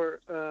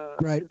before.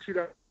 Right.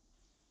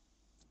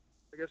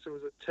 I guess it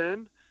was a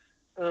 10,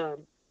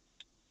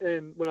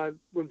 and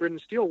when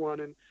Brendan Steele won,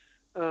 and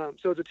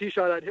so it's a tee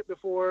shot I'd hit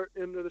before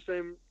into the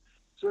same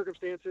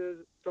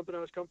circumstances, something I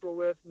was comfortable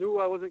with. Knew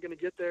I wasn't going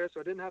to get there, so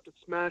I didn't have to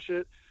smash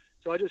it.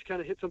 So I just kind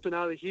of hit something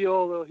out of the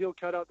heel, a little heel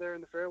cut out there in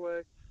the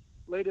fairway,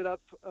 laid it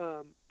up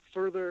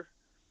further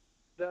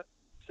that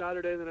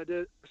Saturday than I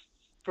did,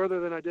 further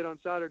than I did on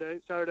Saturday.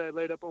 Saturday I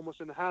laid up almost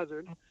in the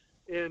hazard,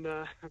 and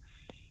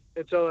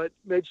so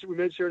we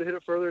made sure to hit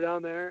it further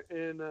down there,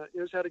 and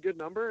just had a good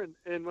number.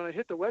 And when I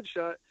hit the wedge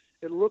shot,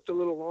 it looked a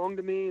little long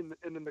to me, and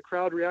then the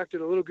crowd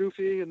reacted a little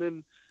goofy, and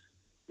then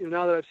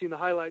now that I've seen the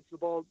highlights, the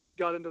ball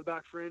got into the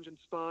back fringe and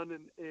spun,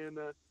 and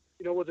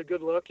was a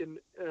good look, and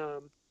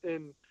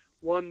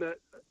one that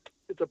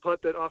it's a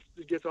putt that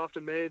gets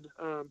often made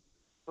on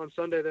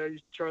Sunday. There,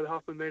 Charlie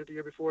Hoffman made it the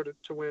year before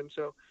to win.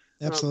 So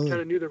Absolutely.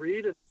 kind of knew the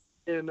read,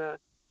 and I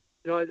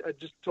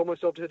just told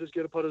myself to hit as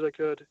good a putt as I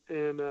could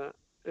and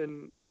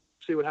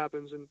see what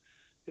happens. And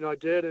I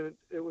did, and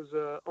it was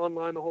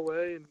online the whole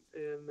way,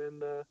 and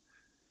then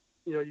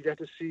you got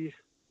to see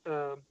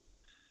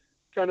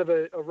kind of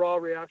a raw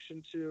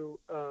reaction to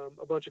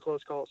a bunch of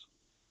close calls.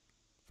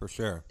 For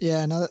sure.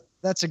 Yeah, no,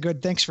 that's a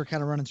good. Thanks for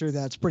kind of running through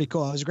that. It's pretty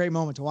cool. It was a great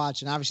moment to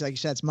watch, and obviously, like you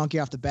said, it's monkey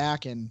off the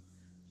back, and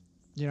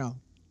you're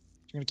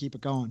gonna keep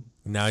it going.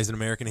 Now he's an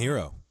American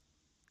hero.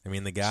 I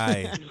mean, the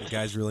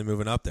guy's really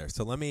moving up there.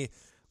 So let me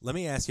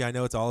ask you. I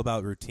know it's all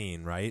about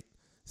routine, right?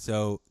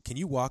 So can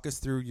you walk us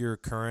through your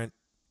current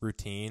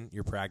routine,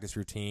 your practice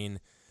routine,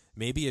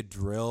 maybe a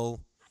drill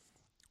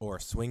or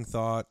a swing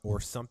thought or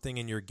something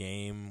in your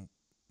game,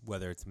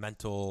 whether it's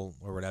mental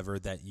or whatever,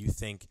 that you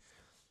think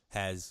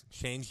has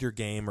changed your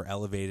game or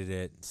elevated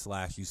it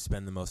 / you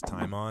spend the most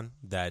time on,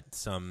 that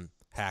some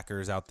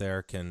hackers out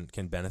there can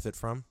benefit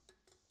from?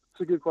 It's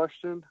a good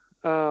question.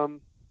 So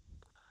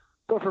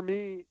for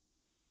me,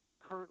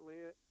 currently,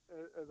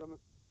 as I'm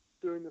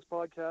doing this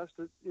podcast,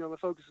 the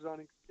focus is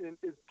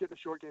is getting the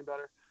short game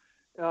better.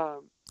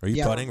 Are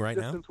you putting right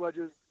now? Distance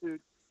wedges to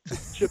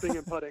chipping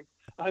and putting.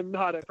 I'm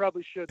not. I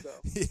probably should,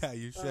 though. Yeah,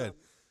 you should.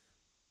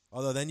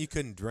 Although then you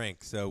couldn't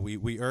drink, so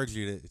we urge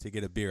you to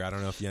get a beer. I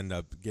don't know if you end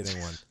up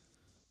getting one.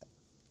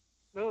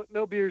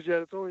 No beers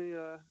yet. It's only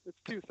it's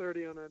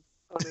 2:30 on a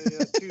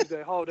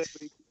Tuesday holiday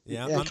week.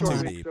 Yeah, Yeah, I'm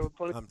too deep.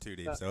 I'm too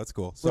deep, so it's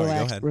cool. Sorry,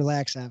 go ahead.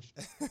 Relax, Ev.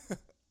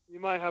 You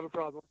might have a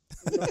problem.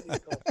 You might need to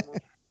call someone.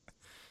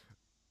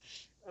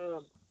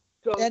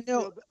 So Yeah,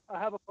 no. I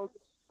have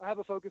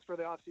a focus for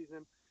the off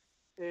season,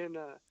 and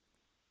I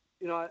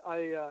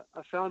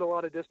found a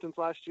lot of distance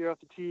last year off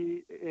the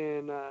tee,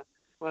 and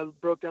when I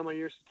broke down my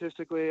year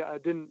statistically, I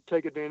didn't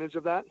take advantage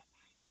of that.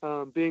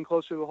 Being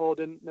closer to the hole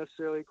didn't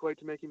necessarily equate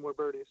to making more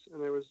birdies,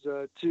 and there was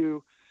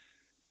two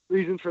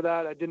reasons for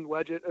that. I didn't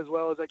wedge it as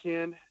well as I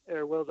can,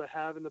 or well as I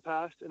have in the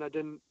past, and I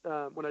didn't.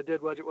 When I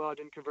did wedge it well, I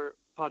didn't convert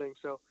putting.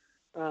 So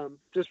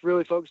just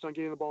really focused on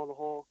getting the ball in the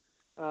hole.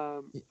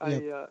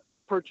 I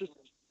purchased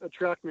a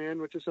TrackMan,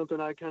 which is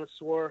something I kind of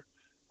swore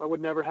I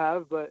would never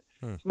have, but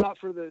it's not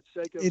for the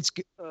sake of It's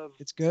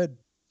good.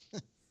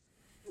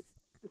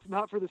 It's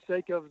not for the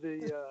sake of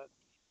the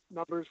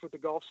numbers with the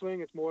golf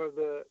swing. It's more of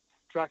the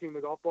tracking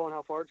the golf ball and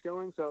how far it's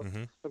going. So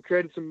I've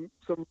created some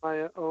of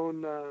my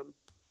own,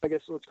 I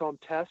guess let's call them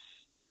tests,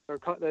 or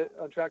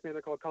on TrackMan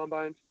they're called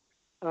combines,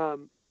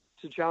 to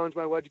challenge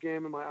my wedge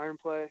game and my iron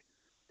play.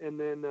 And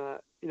then,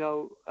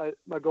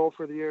 my goal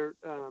for the year,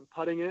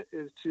 putting it,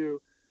 is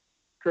to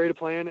create a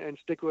plan and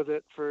stick with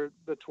it for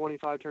the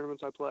 25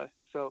 tournaments I play.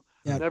 So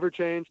never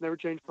change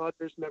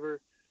putters, never,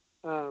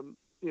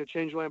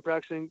 change the way I'm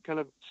practicing, kind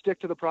of stick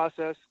to the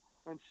process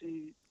and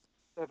see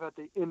if at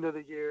the end of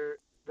the year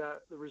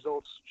that the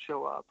results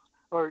show up,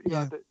 or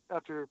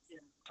after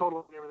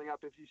totaling everything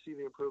up, if you see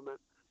the improvement.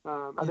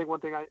 I think one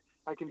thing I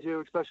can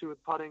do, especially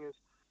with putting, is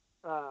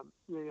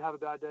you have a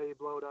bad day, you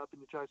blow it up, and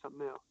you try something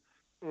new.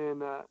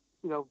 And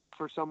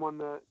for someone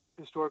that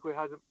historically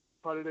hasn't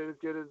putted it as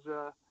good as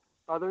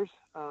others,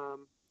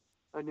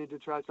 I need to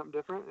try something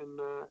different, and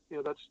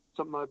that's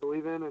something I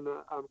believe in and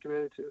I'm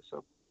committed to.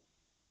 So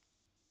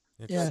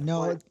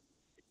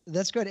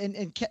that's good.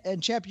 And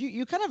Chapp,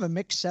 you kind of have a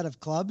mixed set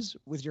of clubs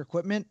with your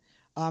equipment.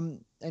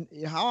 And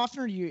how often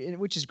are you?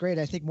 Which is great.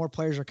 I think more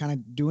players are kind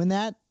of doing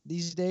that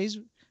these days.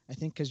 I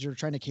think because you're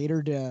trying to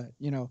cater to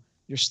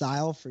your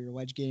style for your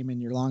wedge game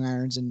and your long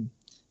irons and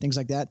things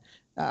like that.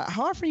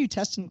 How often are you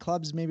testing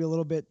clubs, maybe a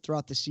little bit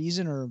throughout the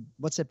season, or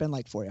what's it been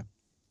like for you?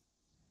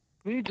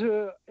 I need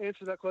to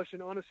answer that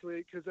question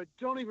honestly, because I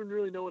don't even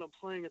really know what I'm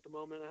playing at the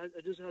moment. I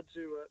just had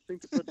to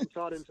think to put some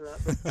thought into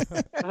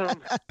that.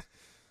 But,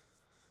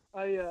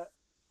 I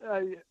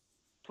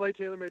play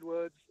TaylorMade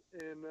woods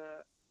and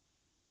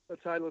a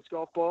Titleist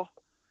golf ball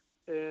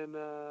and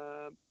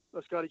a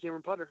Scotty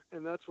Cameron putter,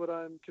 and that's what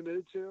I'm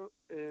committed to,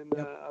 and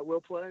I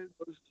will play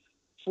those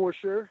for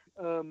sure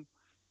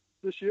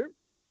this year.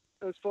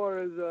 As far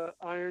as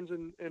irons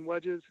and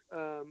wedges,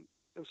 I'm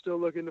still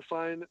looking to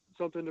find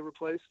something to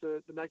replace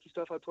the Nike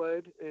stuff I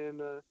played, and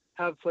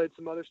have played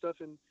some other stuff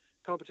in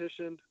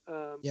competition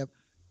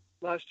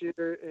last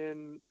year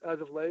and as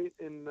of late,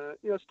 and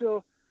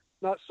still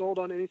not sold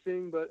on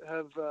anything, but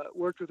have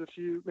worked with a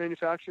few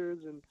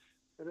manufacturers and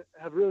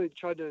have really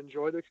tried to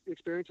enjoy the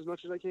experience as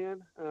much as I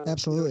can.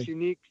 Absolutely. It's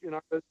unique in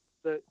our business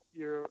that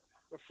you're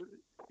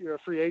a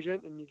free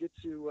agent and you get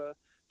to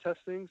test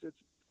things.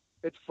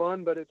 It's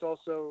fun, but it's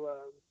also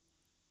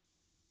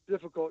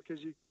difficult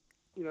because you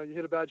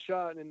hit a bad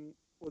shot and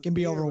it can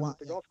be overwhelming.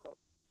 The golf club.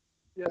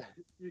 Yeah,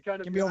 you kind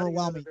of can be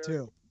overwhelming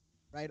too,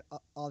 right?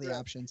 All the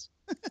options.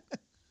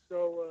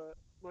 So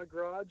my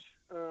garage,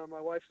 my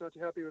wife's not too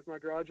happy with my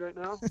garage right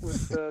now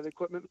with the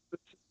equipment,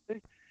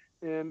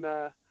 and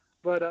I've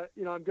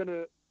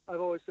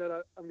always said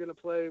I'm gonna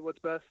play what's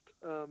best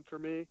for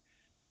me,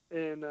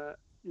 and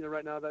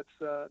right now that's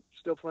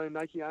still playing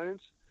Nike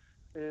irons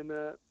and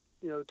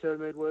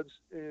TaylorMade woods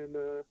and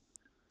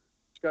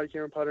Scotty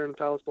Cameron putter and a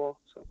Palace ball.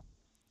 So.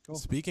 Cool.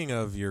 Speaking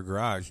of your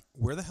garage,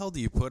 where the hell do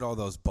you put all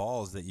those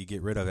balls that you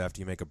get rid of after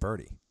you make a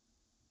birdie?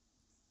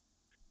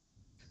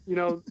 You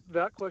know,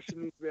 that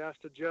question needs to be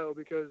asked to Joe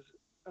because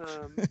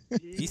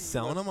he's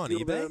selling them on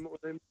eBay.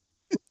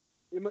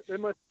 They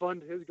must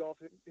fund his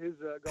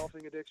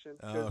golfing addiction.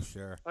 Oh,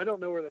 sure. I don't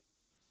know where they.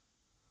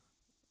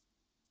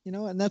 You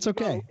know, and that's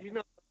okay.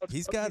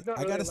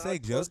 I gotta say,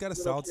 Joe's got a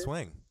solid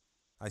swing.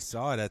 I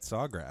saw it at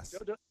Sawgrass.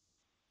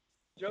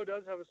 Joe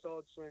does have a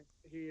solid swing.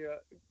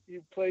 He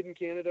played in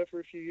Canada for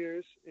a few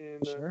years,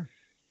 and Sure.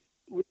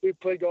 We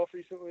played golf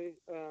recently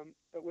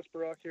at Whisper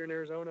Rock here in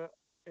Arizona,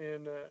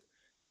 and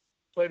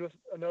played with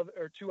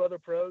two other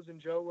pros, and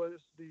Joe was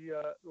the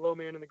low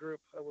man in the group,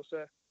 I will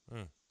say.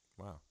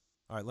 Wow.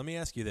 All right, let me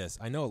ask you this.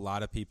 I know a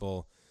lot of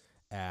people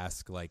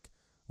ask, like,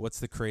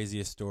 what's the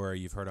craziest story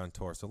you've heard on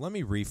tour? So let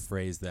me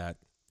rephrase that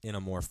in a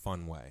more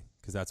fun way,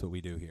 because that's what we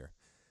do here.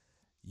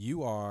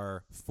 You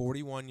are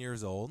 41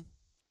 years old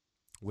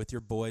with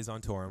your boys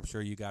on tour. I'm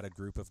sure you got a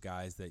group of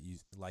guys that you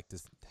like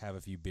to have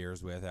a few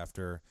beers with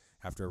after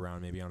a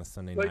round, maybe on a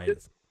Sunday night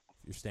if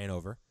you're staying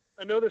over.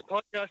 I know this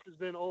podcast has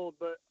been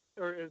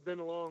has been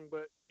long,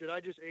 but did I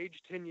just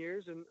age 10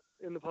 years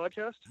in the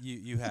podcast?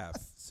 You have.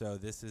 So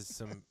this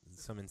is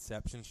some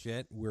inception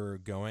shit. We're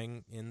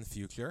going in the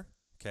future,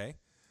 okay?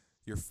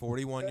 You're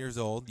 41 years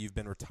old. You've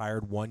been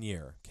retired 1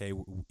 year, okay?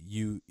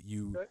 You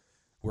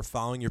were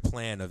following your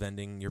plan of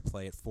ending your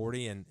play at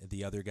 40, and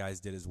the other guys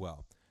did as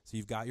well. So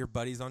you've got your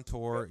buddies on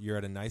tour. You're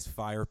at a nice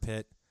fire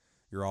pit.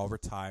 You're all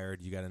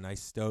retired. You got a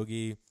nice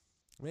stogie,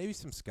 maybe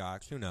some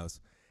scotch, who knows?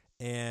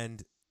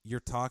 And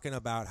you're talking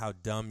about how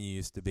dumb you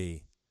used to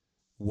be.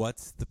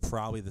 What's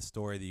probably the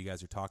story that you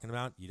guys are talking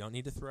about? You don't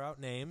need to throw out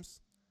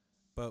names,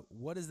 but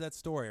what is that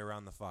story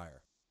around the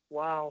fire?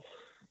 Wow.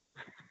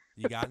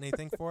 You got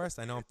anything for us?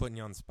 I know I'm putting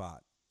you on the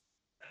spot.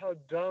 How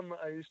dumb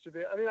I used to be.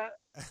 I mean,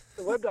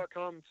 the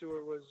web.com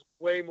tour was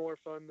way more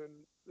fun than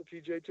the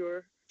PGA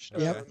Tour.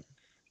 Yep.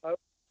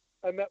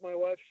 I met my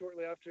wife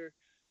shortly after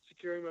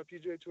securing my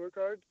PGA Tour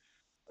card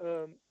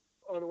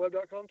on the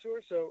web.com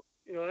tour. So,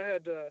 you know, I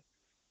had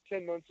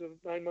 9 months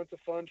of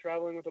fun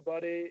traveling with a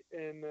buddy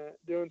and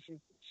doing some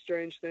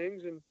strange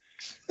things. And,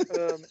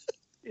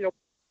 you know,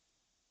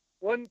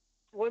 one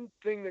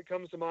thing that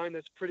comes to mind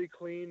that's pretty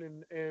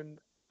clean and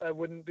I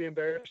wouldn't be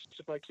embarrassed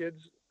if my kids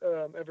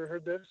ever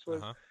heard this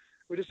was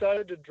we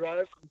decided to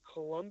drive from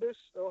Columbus,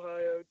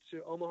 Ohio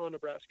to Omaha,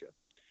 Nebraska.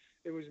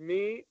 It was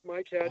me,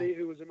 my caddy,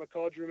 who was a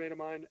college roommate of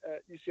mine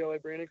at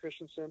UCLA, Brandon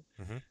Christensen,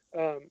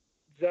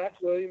 Zach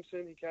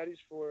Williamson, he caddies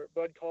for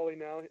Bud Cauley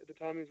now. At the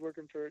time, he was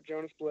working for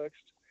Jonas Blixt,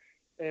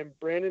 and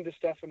Brandon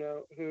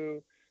DeStefano,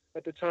 who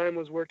at the time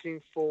was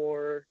working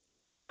for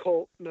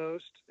Colt Knost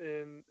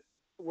and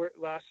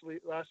last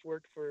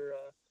worked for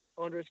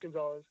Andres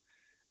Gonzalez.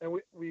 And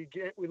we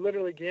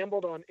literally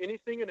gambled on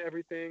anything and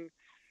everything.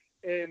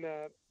 And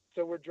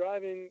so we're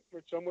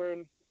somewhere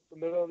in the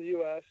middle of the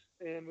U.S.,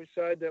 and we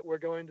decide that we're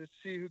going to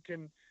see who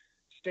can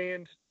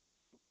stand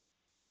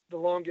the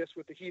longest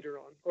with the heater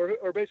on,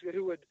 or basically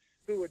who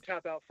would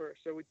tap out first.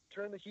 So we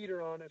turn the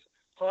heater on as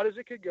hot as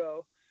it could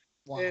go,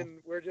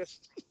 and we're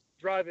just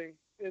driving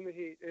in the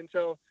heat. And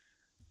so,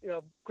 you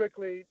know,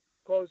 quickly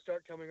clothes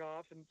start coming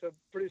off, and so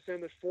pretty soon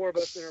there's four of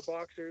us in our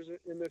boxers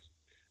in this,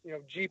 you know,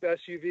 Jeep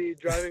SUV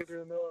driving through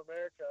the middle of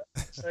America.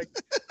 Like,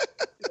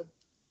 you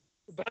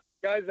know,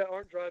 guys that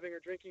aren't driving are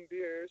drinking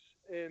beers,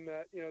 and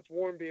you know, it's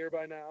warm beer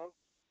by now,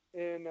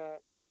 and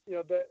you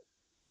know, that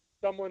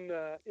someone,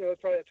 you know,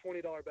 it's probably a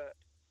 $20 bet.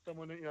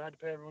 Someone, you know, had to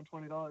pay everyone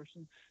 $20,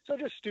 and so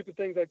just stupid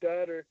things like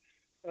that. Or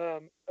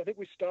I think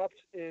we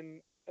stopped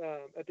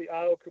at the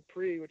Isle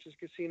Capri, which is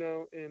a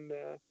casino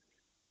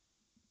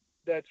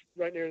that's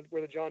right near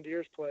where the John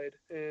Deere's played,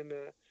 and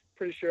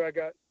pretty sure I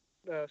got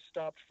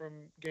stopped from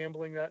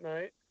gambling that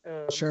night.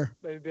 Sure.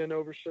 They've been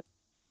over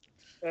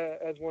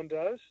as one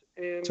does,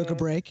 and took a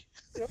break.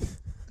 You know,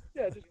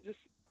 yeah, just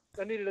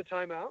I needed a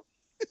timeout.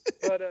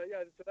 But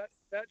yeah, so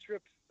that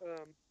trip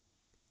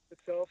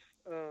itself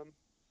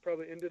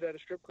probably ended at a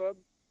strip club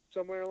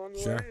somewhere along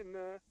the way, and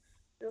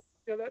you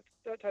know,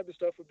 that type of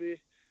stuff would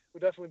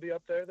definitely be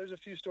up there. There's a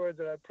few stories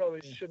that I probably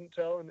shouldn't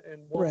tell and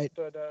won't, right.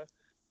 But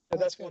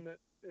that's one that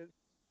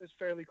is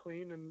fairly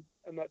clean and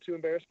I'm not too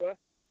embarrassed by.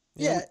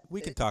 Yeah,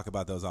 we could talk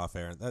about those off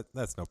air.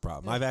 That's no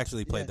problem. I've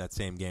actually played that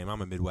same game.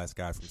 I'm a Midwest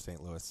guy from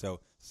St. Louis, so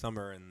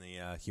summer in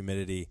the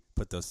humidity,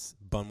 put those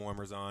bun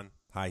warmers on,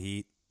 high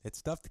heat.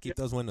 It's tough to keep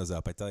those windows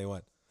up, I tell you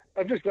what.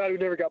 I'm just glad we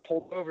never got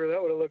pulled over.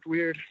 That would have looked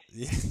weird.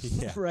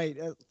 Yeah. Right.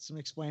 Some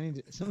explaining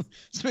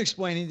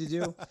to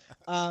do.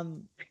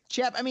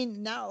 Chapp, I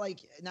mean, now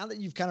that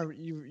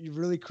you've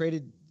really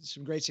created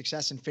some great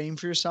success and fame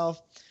for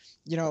yourself,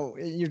 you know,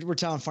 we're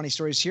telling funny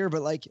stories here,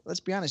 but like, let's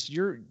be honest,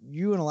 you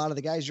and a lot of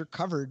the guys, you're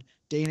covered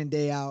day in and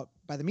day out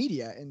by the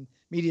media, and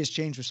media's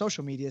changed with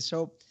social media.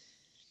 So,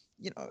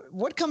 you know,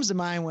 what comes to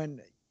mind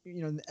when,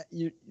 you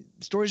know,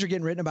 stories are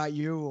getting written about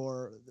you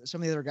or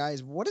some of the other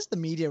guys? What does the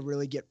media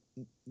really get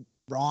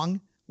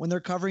wrong when they're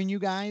covering you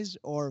guys?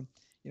 Or,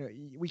 you know,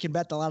 we can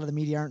bet that a lot of the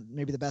media aren't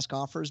maybe the best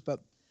golfers, but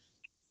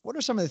what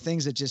are some of the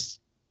things that just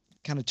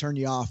kind of turn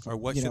you off? Or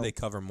what should they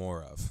cover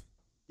more of?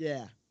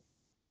 Yeah.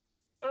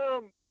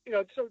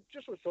 So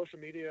just with social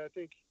media, I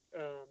think,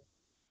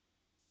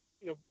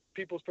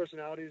 people's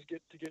personalities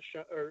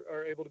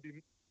are able to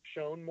be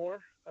shown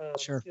more.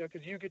 Sure.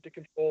 Because you get to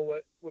control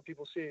what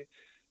people see.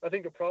 I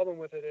think the problem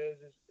with it is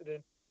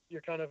that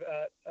you're kind of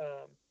at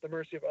the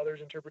mercy of others'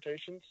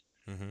 interpretations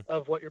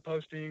of what you're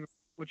posting,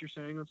 what you're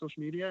saying on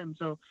social media. And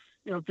so,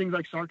 things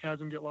like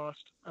sarcasm get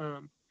lost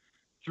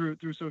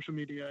through social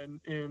media,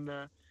 and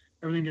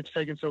everything gets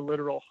taken so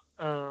literal,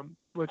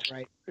 which,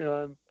 right.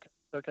 I'm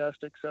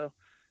sarcastic. So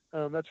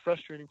that's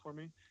frustrating for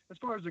me. As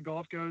far as the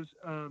golf goes,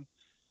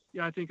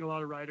 I think a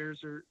lot of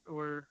writers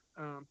or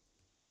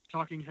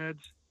talking heads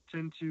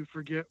tend to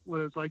forget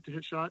what it's like to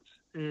hit shots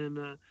and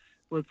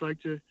what it's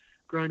like to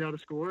grind out a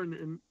score,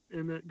 and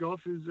that golf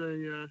is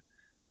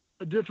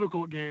a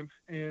difficult game.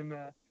 And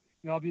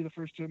I'll be the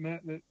first to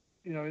admit that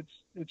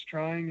it's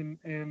trying,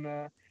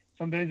 and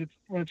some days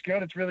when it's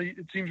good,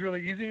 it seems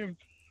really easy, and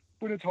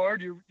when it's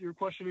hard, you're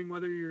questioning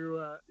whether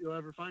you'll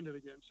ever find it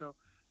again. So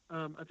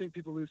I think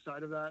people lose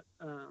sight of that.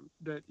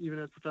 That even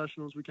as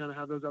professionals, we kind of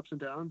have those ups and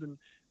downs,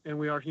 and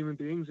we are human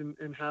beings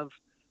and have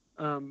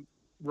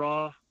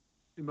raw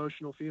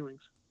emotional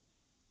feelings.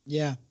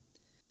 Yeah.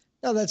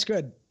 No, that's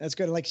good. That's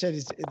good. Like I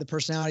said, the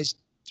personalities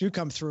do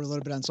come through a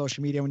little bit on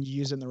social media when you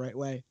use it in the right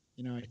way.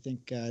 I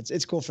think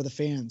it's cool for the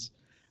fans.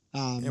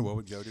 What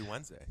would Joe do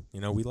Wednesday?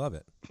 We love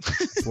it.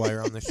 That's why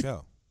you're on the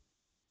show.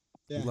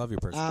 Yeah. We love your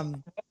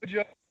personality.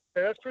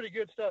 That's pretty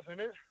good stuff,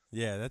 isn't it?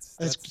 Yeah,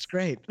 that's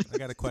great. I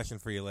got a question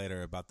for you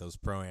later about those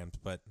pro-ams,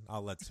 but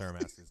I'll let Serm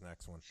ask his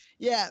next one.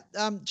 Yeah,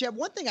 Jeb,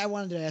 one thing I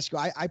wanted to ask you,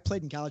 I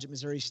played in college at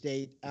Missouri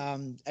State.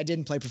 I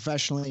didn't play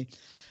professionally.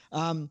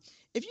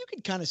 If you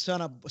could kind of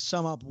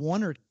sum up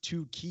one or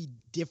two key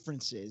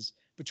differences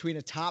between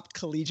a top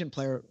collegiate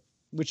player,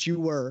 which you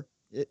were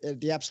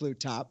at the absolute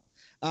top,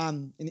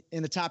 in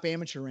the top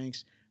amateur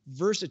ranks,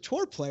 versus a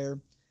tour player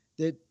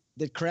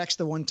that cracks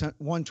the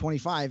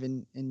 125,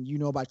 and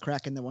about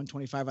cracking the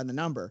 125 on the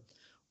number.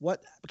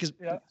 Because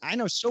I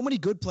know so many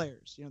good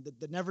players,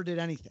 that never did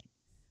anything.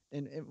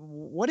 And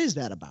what is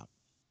that about?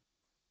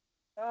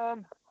 I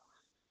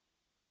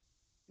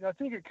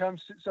think it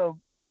comes to, so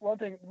one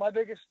thing,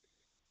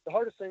 the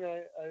hardest thing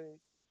I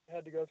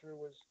had to go through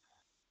was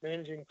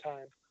managing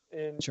time.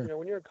 And, sure.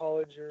 When you're in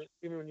college, or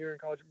even when you're in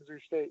college at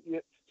Missouri State,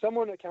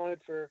 someone accounted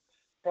for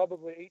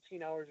probably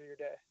 18 hours of your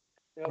day,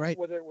 right.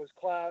 Whether it was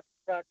class,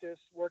 practice,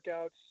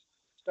 workouts,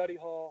 study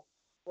hall,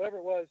 whatever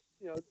it was,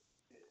 you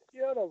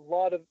had a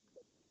lot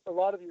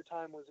of your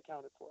time was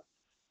accounted for.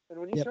 And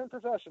when you turn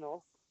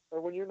professional,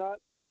 or when you're not,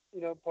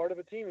 part of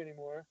a team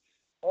anymore,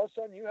 all of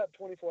a sudden you have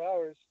 24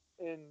 hours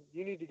and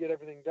you need to get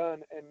everything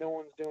done, and no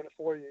one's doing it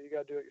for you. You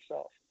got to do it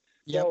yourself.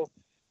 Yep. So,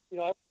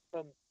 I went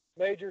from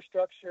major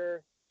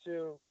structure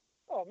to,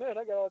 oh man,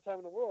 I got all the time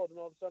in the world, and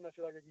all of a sudden I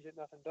feel like I can get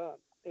nothing done.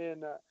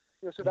 And,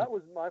 so that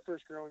was my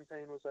first growing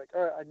pain, was like,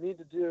 all right, I need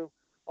to do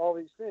all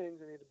these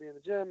things. I need to be in the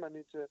gym. I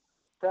need to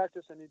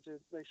practice. I need to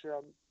make sure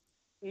I'm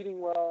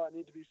eating well. I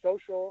need to be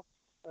social.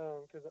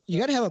 Cause you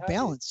got to have a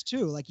balance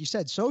too. Like you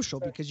said, social,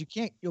 because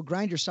you'll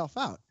grind yourself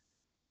out.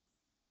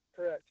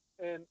 Correct.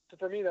 And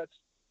for me, that's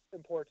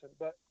important.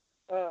 But,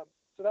 so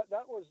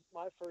that was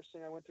my first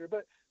thing I went through.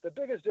 But the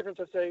biggest difference,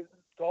 I'd say,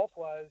 golf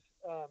wise,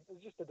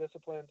 is just the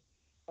discipline.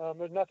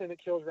 There's nothing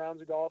that kills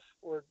rounds of golf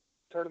or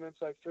tournaments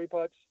like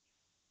 3-putts,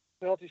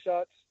 penalty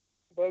shots,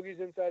 bogeys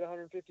inside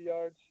 150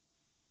 yards,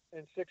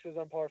 and sixes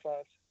on par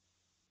fives.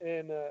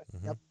 And,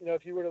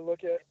 if you were to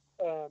look at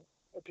a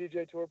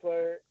PGA Tour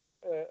player,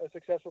 a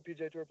successful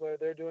PGA Tour player,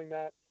 they're doing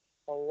that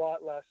a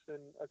lot less than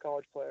a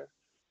college player.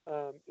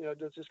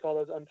 Let's just call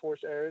those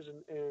unforced errors.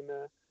 And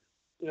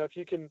if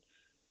you can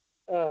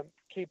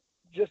keep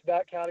just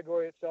that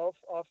category itself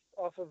off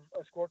of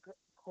a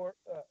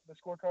the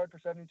scorecard for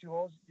 72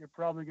 holes, you're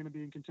probably going to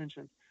be in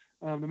contention,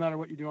 no matter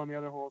what you do on the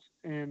other holes.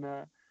 And,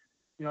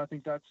 I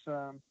think that'd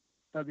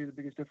be the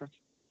biggest difference.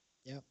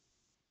 Yep.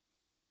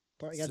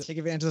 You got to take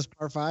advantage of those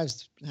par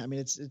fives. I mean,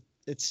 it's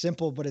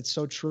simple, but it's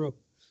so true.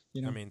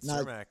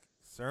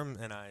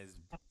 Serm and I's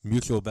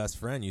mutual best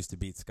friend used to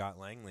beat Scott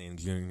Langley in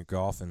junior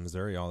golf in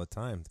Missouri all the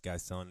time. The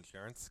guy's selling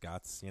insurance.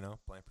 Scott's,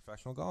 playing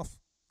professional golf.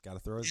 Got to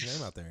throw his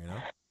name out there,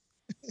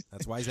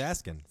 That's why he's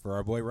asking for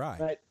our boy Rye.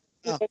 Right.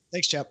 Oh,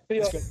 thanks, Chapp.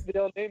 The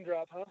old name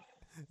drop, huh?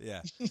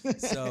 Yeah.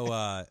 So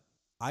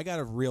I got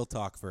a real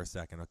talk for a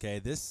second, okay?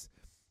 This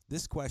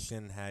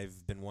question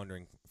I've been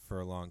wondering for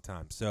a long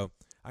time. So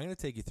I'm going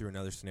to take you through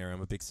another scenario.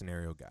 I'm a big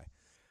scenario guy.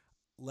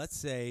 Let's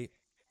say,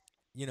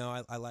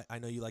 I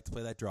know you like to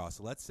play that draw.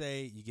 So let's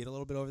say you get a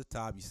little bit over the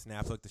top, you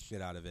snap hook the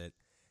shit out of it.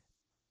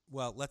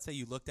 Well, let's say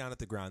you look down at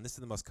the ground. This is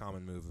the most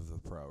common move of a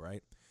pro,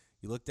 right?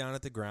 You look down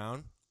at the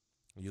ground,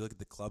 you look at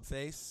the club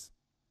face,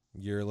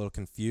 you're a little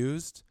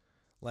confused.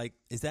 Like,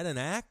 is that an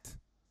act?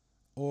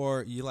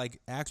 Or you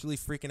actually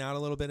freaking out a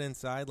little bit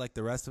inside like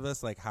the rest of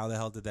us? Like, how the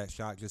hell did that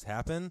shot just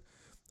happen?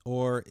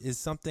 Or is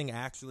something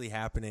actually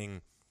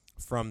happening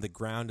from the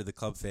ground to the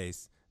club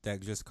face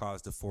that just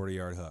caused a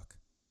 40-yard hook?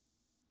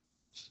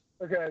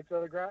 Okay,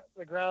 so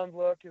the ground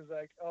look is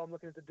like, oh, I'm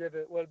looking at the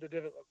divot. What did the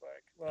divot look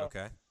like? Well,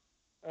 Okay.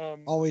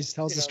 Always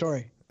tells the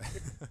story.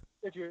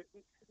 If you're,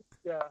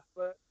 yeah,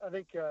 but I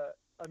think I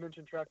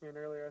mentioned TrackMan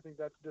earlier. I think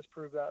that's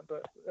disproved that,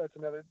 but that's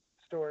another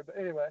story. But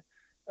anyway,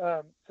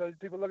 so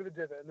people look at the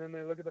divot and then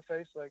they look at the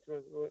face. Like,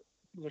 is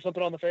there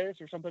something on the face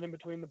or something in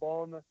between the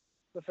ball and the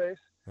face?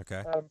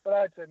 Okay. But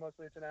I'd say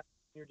mostly it's an act.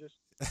 You're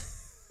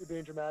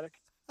being dramatic.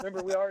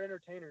 Remember, we are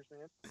entertainers,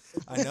 man.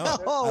 I know.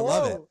 I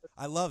love it.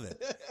 I love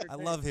it. I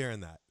love hearing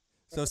that.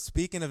 So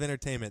speaking of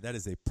entertainment, that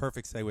is a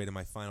perfect segue to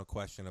my final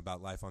question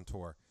about life on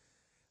tour.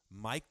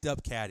 Mic'd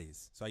up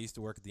caddies. So I used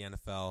to work at the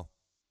NFL.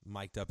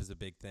 Mic'd up is a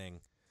big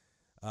thing.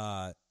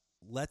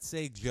 Let's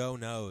say Joe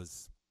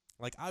knows.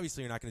 Like,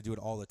 obviously, you're not going to do it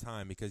all the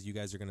time because you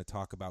guys are going to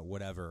talk about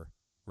whatever,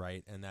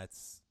 right? And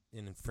that's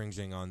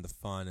infringing on the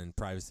fun and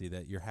privacy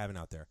that you're having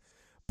out there.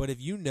 But if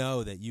you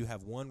know that you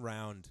have one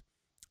round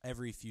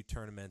every few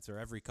tournaments or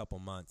every couple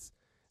months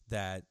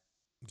that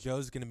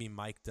Joe's going to be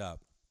mic'd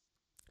up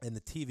and the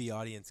TV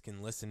audience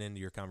can listen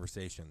into your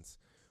conversations,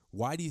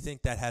 why do you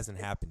think that hasn't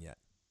happened yet?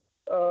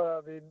 I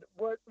mean,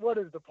 what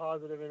is the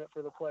positive in it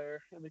for the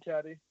player and the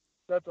caddy?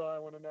 That's all I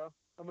want to know.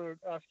 I'm going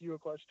to ask you a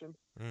question.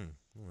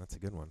 That's a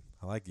good one.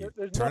 I like you.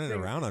 There's Turn it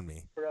around on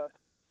me. For us.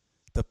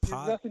 There's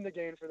nothing to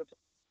gain for the player.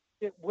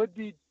 It would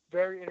be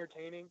very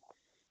entertaining.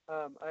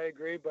 I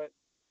agree, but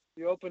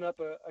you open up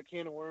a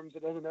can of worms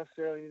that doesn't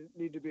necessarily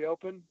need to be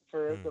open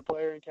for the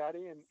player and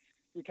caddy, and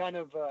you kind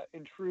of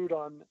intrude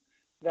on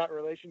that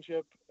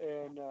relationship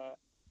and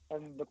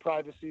the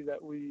privacy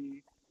that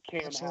we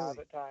can have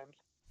at times.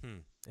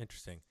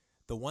 Interesting.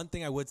 The one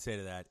thing I would say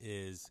to that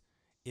is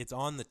it's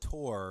on the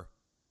tour.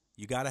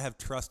 You got to have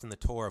trust in the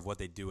tour of what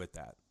they do with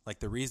that. Like,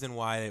 the reason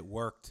why it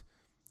worked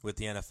with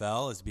the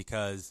NFL is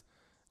because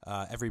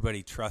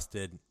everybody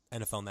trusted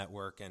NFL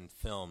Network and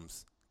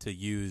films to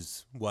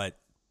use what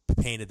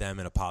painted them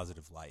in a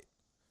positive light,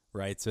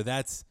 right? So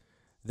that's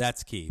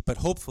key. But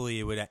hopefully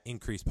it would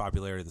increase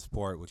popularity of the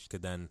sport, which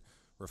could then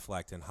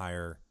reflect in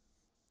higher,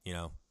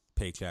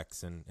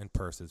 paychecks and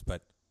purses.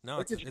 But no,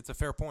 it's a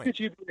fair point.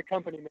 You be a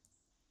company man.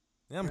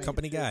 Yeah, I'm a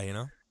company guy,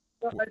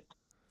 Well,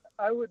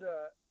 I would,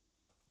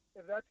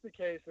 if that's the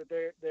case, that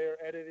they're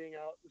editing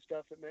out the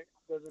stuff that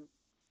doesn't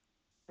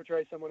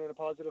portray someone in a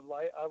positive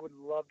light, I would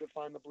love to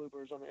find the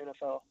bloopers on the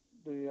NFL,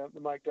 the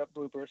mic'd up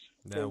bloopers.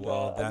 Yeah,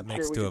 well, that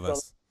makes two of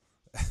us.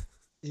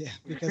 Yeah,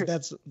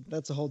 because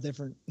that's a whole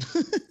different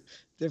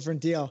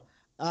deal.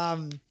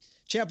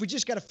 Chapp, we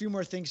just got a few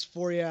more things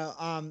for you.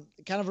 Kind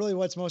of really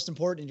what's most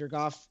important in your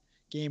golf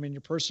game and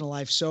your personal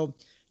life. So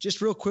just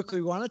real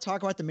quickly, we want to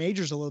talk about the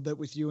majors a little bit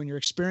with you and your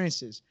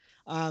experiences.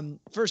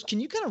 First,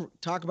 can you kind of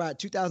talk about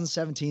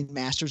 2017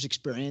 Masters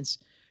experience?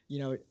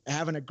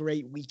 Having a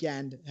great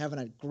weekend, having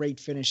a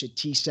great finish at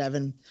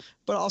T7,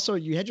 but also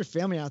you had your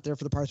family out there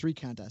for the par 3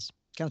 contest.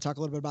 Kind of talk a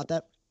little bit about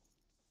that.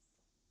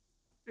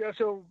 Yeah.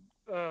 So,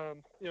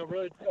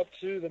 really up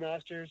to the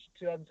Masters,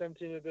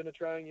 2017 had been a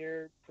trying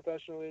year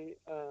professionally.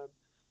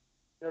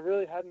 I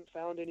really hadn't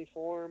found any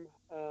form.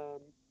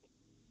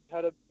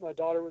 My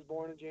daughter was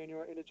born in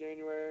into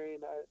January,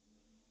 and I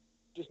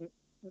just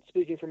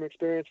speaking from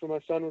experience when my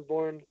son was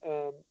born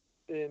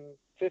in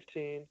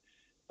 15,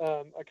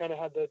 I kind of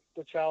had the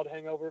child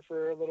hangover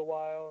for a little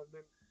while, and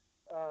then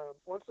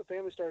once the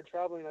family started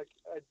traveling, I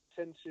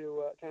tend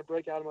to kind of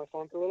break out of my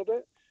funk a little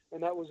bit,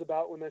 and that was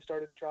about when they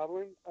started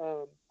traveling.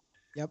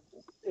 Yep.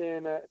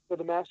 And so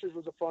the Masters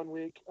was a fun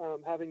week.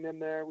 Having them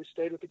there, we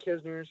stayed with the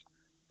Kisners.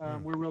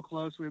 We're real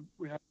close.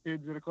 We have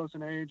kids that are close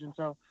in age, and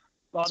so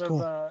a lot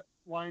of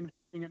wine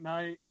drinking at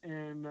night,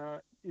 and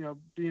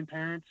being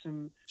parents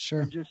and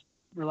just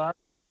relax,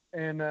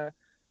 and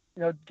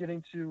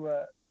getting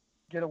to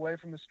get away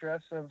from the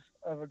stress of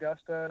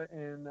Augusta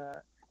and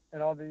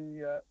all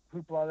the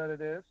hoopla that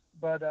it is.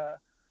 But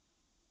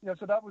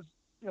so that was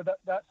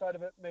that side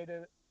of it made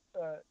it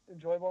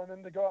enjoyable, and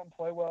then to go out and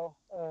play well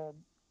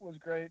was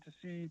great. To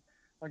see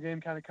my game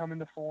kind of come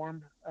into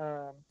form,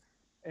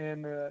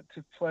 and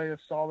to play a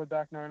solid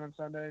back nine on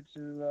Sunday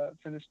to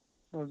finish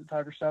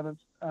tied for seventh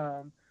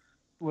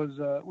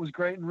was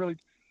great, and really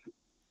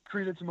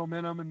created some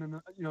momentum. And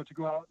then to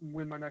go out and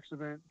win my next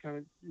event kind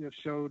of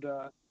showed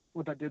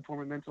what that did for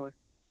me mentally.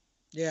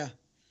 Yeah.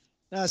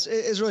 No,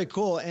 it's really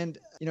cool. And,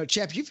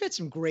 Chapp, you've had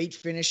some great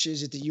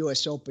finishes at the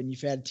U.S. Open.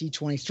 You've had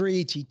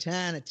T23,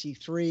 T10, a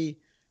T3,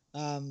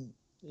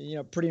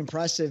 pretty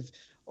impressive.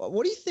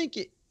 What do you think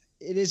it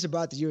is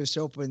about the U.S.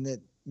 Open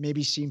that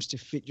maybe seems to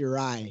fit your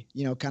eye,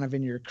 kind of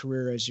in your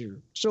career as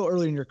you're still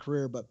early in your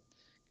career, but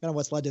kind of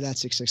what's led to that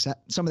success,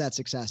 some of that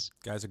success?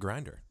 Guy's a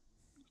grinder.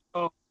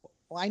 Oh,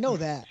 well, I know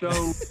that. So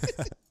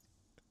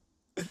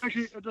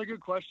it's a good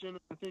question.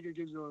 I think it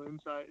gives you a little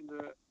insight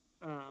into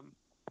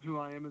who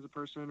I am as a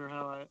person or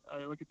how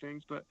I look at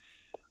things. But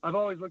I've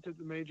always looked at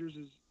the majors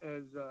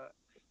as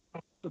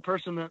the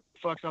person that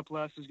fucks up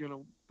less is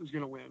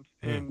gonna win.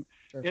 And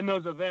in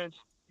those events,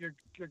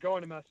 you're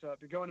going to mess up.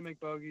 You're going to make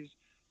bogeys.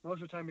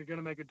 Most of the time, you're going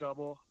to make a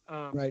double.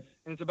 Right.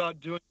 And it's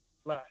about doing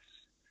less.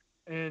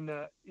 And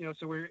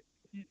so we're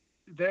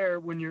there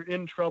when you're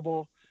in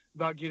trouble,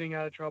 about getting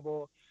out of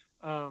trouble.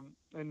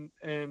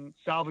 and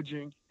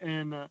salvaging.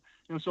 And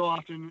so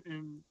often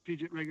in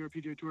regular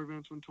PGA Tour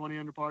events, when 20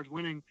 under par is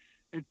winning,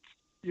 it's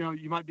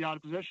you might be out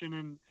of position,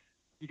 and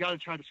you got to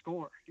try to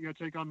score. You got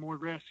to take on more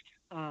risk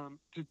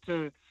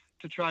to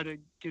try to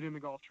get in the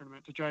golf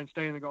tournament, to try and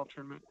stay in the golf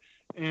tournament.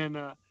 And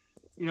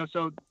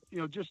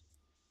just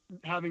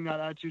having that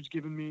attitude's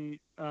given me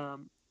a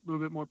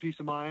little bit more peace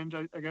of mind,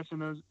 I guess, in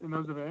those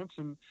events,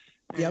 and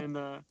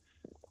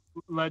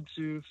led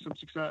to some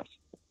success.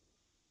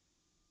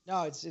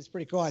 No, it's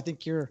pretty cool. I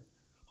think you're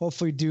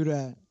hopefully due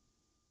to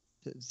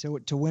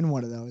win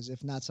one of those,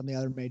 if not some of the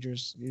other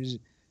majors.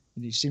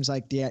 It seems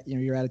like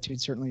your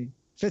attitude certainly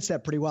fits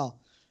that pretty well.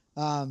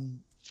 So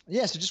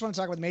just want to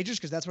talk about the majors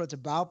because that's what it's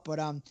about. But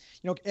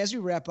as we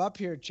wrap up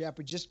here, Chapp,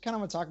 we just kind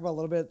of want to talk about a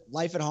little bit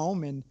life at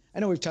home, and I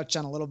know we've touched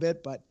on a little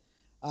bit, but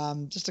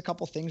just a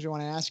couple things we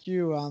want to ask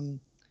you.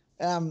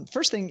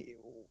 First thing,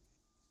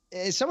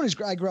 as someone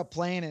I grew up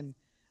playing, and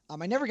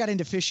I never got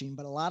into fishing,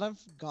 but a lot of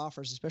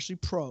golfers, especially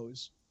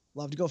pros,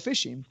 love to go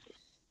fishing.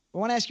 I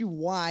want to ask you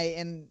why,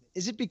 and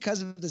is it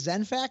because of the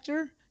Zen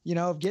factor,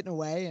 of getting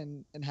away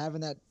and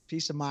having that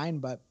peace of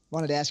mind? But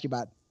wanted to ask you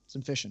about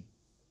some fishing.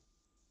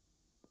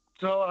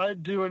 So I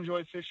do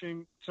enjoy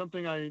fishing,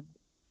 something I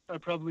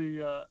probably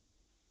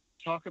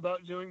talk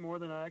about doing more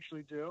than I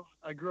actually do.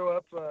 I grew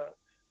up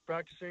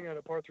practicing at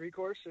a par 3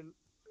 course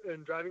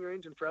in driving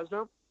range in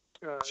Fresno.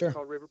 Sure. It's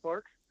called River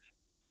Park.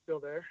 Still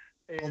there.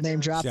 And, name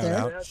drop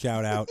there.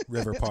 Shout out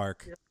River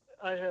Park.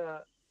 They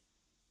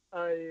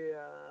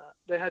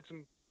had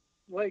some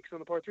lakes on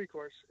the par 3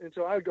 course, and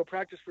so I would go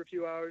practice for a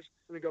few hours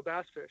and then go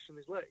bass fish in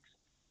these lakes.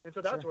 And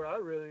so that's where I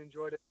really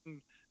enjoyed it.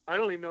 And I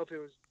don't even know if it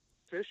was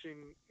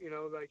fishing,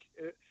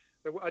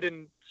 I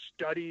didn't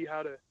study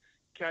how to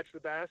catch the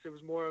bass. It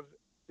was more of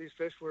these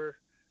fish were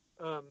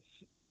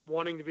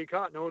wanting to be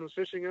caught. No one was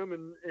fishing them,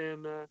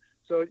 and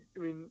so I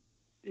mean,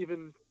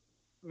 even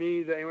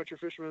me, the amateur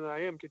fisherman that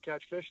I am, could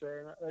catch fish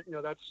there.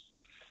 And that's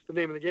the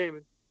name of the game.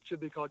 It should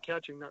be called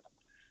catching,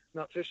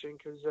 not fishing,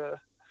 because a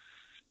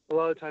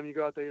lot of the time you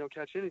go out there, you don't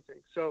catch anything.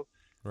 So,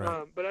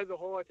 right. But as a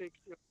whole, I think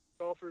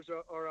golfers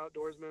are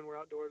outdoorsmen. We're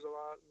outdoors a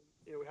lot.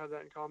 And, we have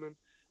that in common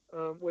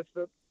with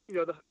the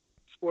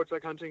sports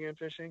like hunting and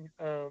fishing.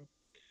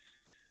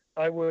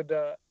 I would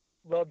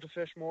love to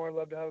fish more,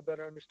 love to have a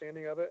better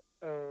understanding of it.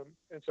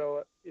 And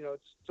so,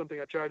 it's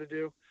something I try to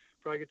do.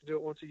 Probably get to do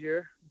it once a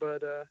year,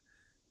 but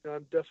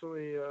I'm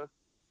definitely a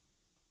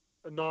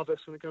novice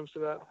when it comes to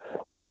that.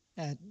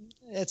 Yeah,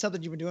 it's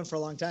something you've been doing for a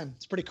long time.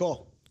 It's pretty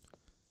cool.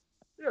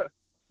 Yeah.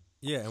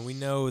 Yeah, and we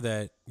know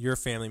that you're a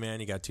family man.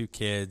 You got 2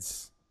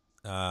 kids,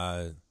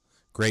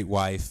 great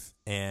wife,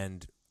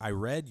 and I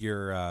read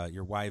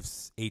your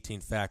wife's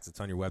 18 facts. It's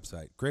on your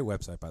website. Great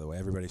website, by the way.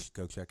 Everybody should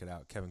go check it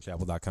out.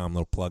 KevinChappell.com.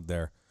 Little plug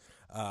there.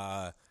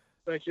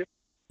 Thank you.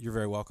 You're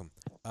very welcome.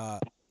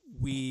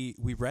 We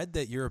read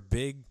that you're a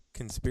big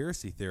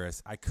conspiracy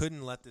theorist. I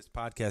couldn't let this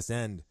podcast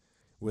end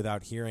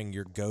without hearing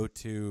your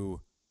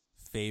go-to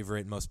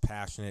favorite, most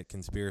passionate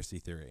conspiracy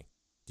theory.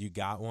 Do you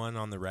got one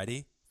on the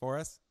ready for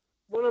us?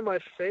 One of my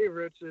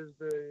favorites is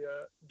the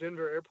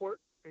Denver airport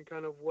and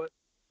kind of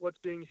what's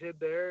being hid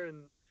there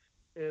and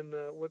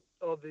what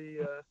all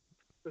the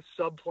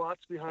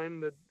subplots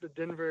behind the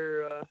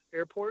Denver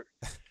airport.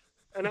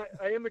 And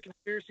I am a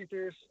conspiracy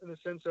theorist in the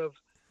sense of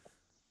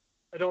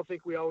I don't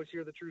think we always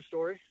hear the true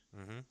story.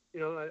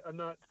 Mm-hmm. I'm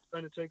not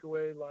trying to take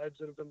away lives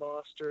that have been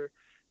lost or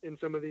in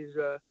some of these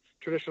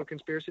traditional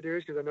conspiracy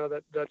theories, because I know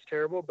that's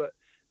terrible. But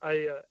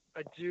I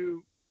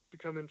do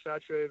become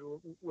infatuated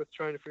with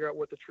trying to figure out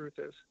what the truth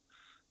is.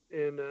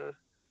 And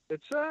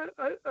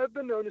I've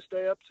been known to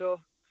stay up till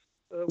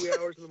wee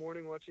hours in the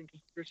morning watching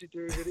conspiracy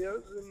theory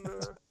videos,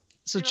 and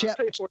so Chapp,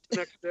 pay for it the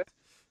next day.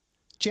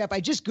 Chapp, I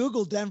just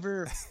Googled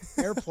Denver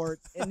Airport,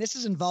 and this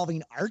is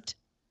involving art.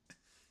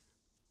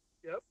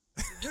 Yep.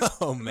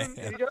 Oh man!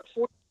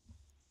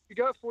 You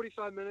got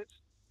 45 minutes.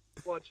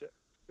 Watch it.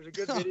 There's a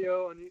good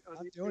video on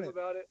YouTube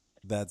about it.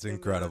 That's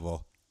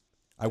incredible.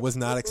 I was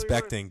not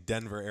expecting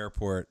Denver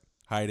Airport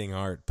hiding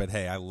art, but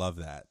hey, I love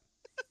that.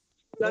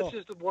 That's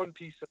just one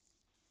piece of it.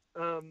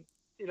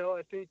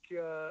 I think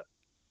the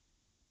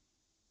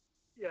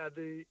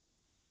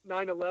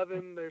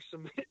 9/11.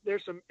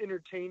 There's some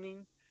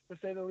entertaining, to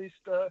say the least,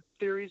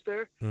 theories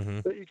there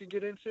that you can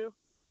get into.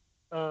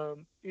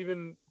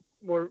 Even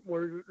more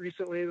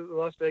recently, the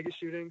Las Vegas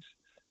shootings,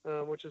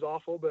 which is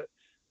awful, but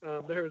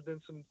there has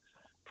been some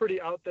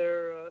pretty out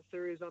there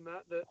theories on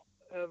that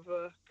have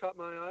caught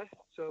my eye.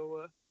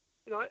 So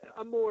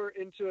I'm more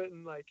into it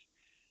and like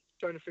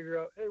trying to figure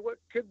out, hey, what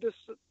could this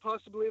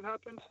possibly have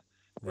happened?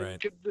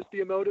 Right. Could this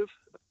be a motive?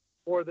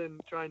 More than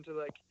trying to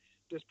like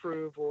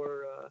disprove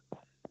or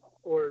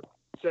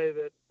say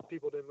that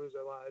people didn't lose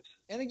their lives.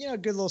 And again, a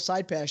good little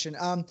side passion.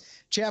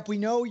 Chapp, we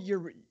know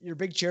you're a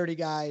big charity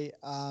guy.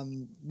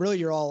 Really,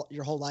 your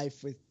whole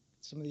life with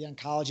some of the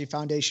oncology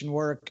foundation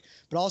work,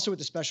 but also with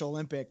the Special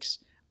Olympics.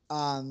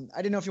 I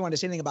didn't know if you wanted to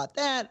say anything about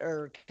that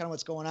or kind of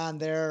what's going on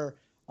there.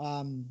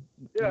 Or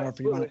if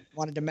you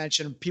wanted to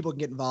mention people can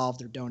get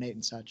involved or donate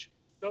and such.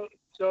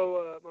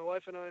 So my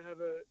wife and I have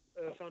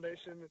a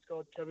foundation. It's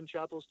called Kevin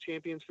Chappell's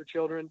Champions for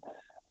Children.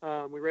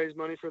 We raise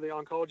money for the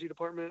oncology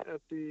department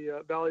at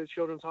the Valley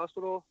Children's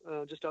Hospital,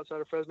 just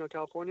outside of Fresno,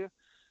 California.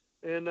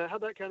 And how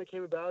that kind of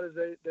came about is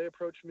they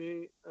approached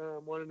me,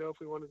 wanted to know if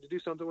we wanted to do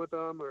something with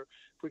them or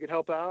if we could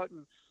help out.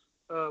 And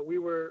we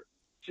were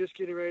just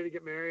getting ready to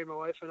get married, my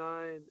wife and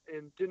I,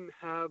 and didn't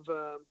have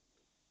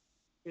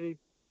any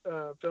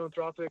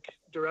philanthropic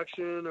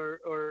direction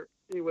or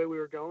any way we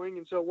were going.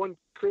 And so one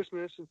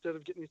Christmas, instead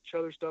of getting each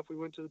other stuff, we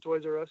went to the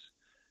Toys R Us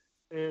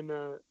and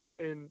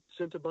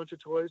sent a bunch of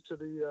toys to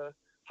the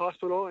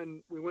hospital.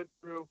 And we went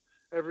through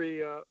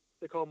every,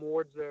 they call them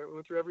wards there. We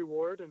went through every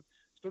ward and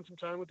spent some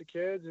time with the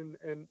kids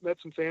and met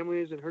some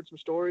families and heard some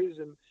stories.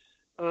 And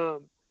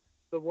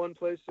the one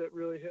place that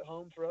really hit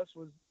home for us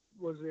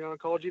was the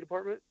oncology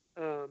department.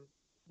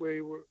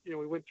 We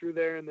went through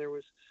there and there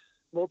was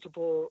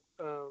multiple,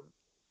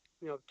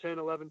 10,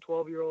 11,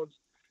 12-year-olds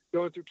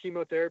going through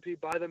chemotherapy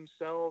by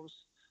themselves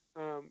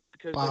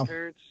because Wow. their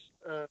parents,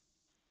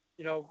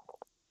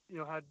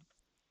 had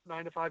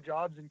 9-to-5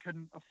 jobs and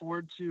couldn't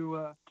afford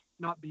to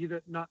not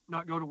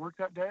go to work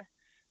that day.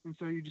 And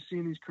so you're just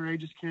seeing these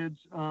courageous kids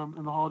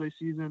in the holiday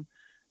season,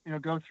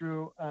 go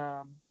through,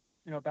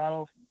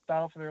 battle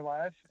for their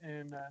life.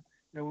 And,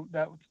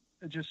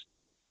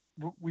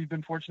 we've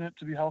been fortunate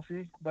to be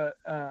healthy, but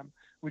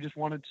we just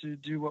wanted to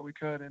do what we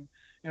could. And,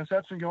 so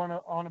that's been going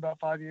on about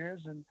 5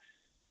 years. And,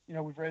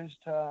 we've raised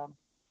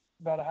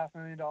about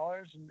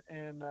 $500,000.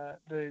 And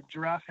the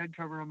giraffe head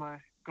cover on my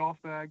golf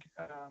bag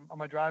on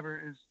my driver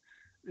is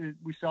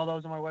we sell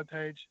those on my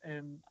webpage.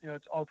 And,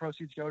 it's all the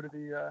proceeds go to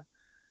the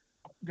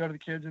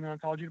kids in the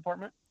oncology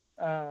department.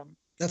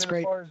 That's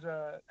great.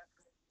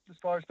 As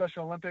far as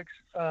Special Olympics,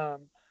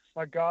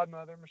 my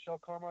godmother,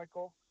 Michelle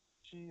Carmichael,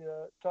 she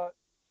taught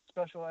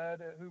special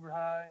ed at Hoover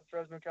High in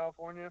Fresno,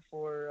 California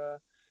for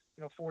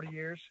 40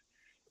 years.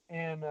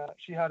 And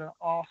she had an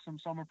awesome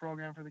summer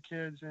program for the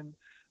kids. And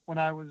when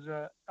I was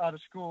out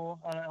of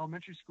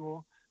elementary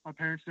school, my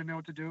parents didn't know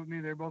what to do with me.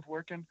 They were both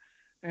working.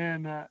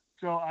 And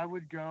so I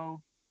would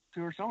go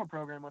to her summer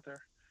program with her.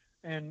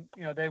 And,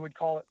 they would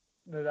call it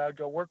that I would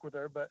go work with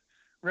her. But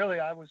really,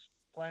 I was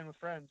playing with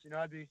friends.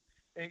 I'd be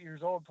 8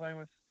 years old playing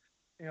with,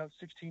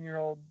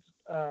 16-year-olds.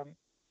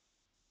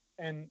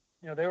 And,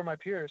 they were my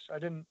peers. I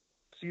didn't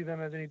see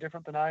them as any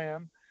different than I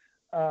am.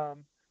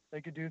 They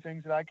could do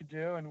things that I could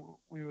do, and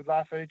we would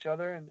laugh at each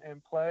other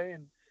and play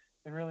and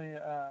really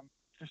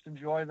just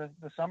enjoy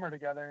the summer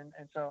together.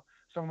 And so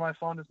some of my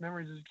fondest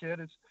memories as a kid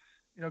is,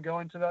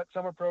 going to that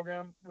summer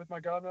program with my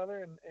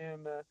godmother,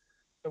 and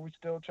so we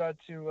still try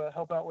to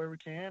help out where we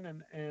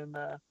can. And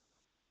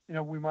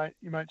you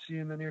might see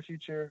in the near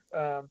future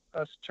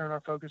us turn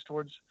our focus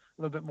towards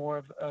a little bit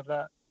more of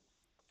that.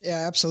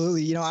 Yeah,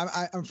 absolutely.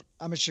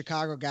 I'm a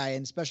Chicago guy,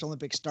 and Special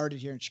Olympics started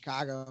here in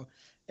Chicago,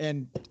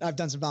 and I've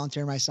done some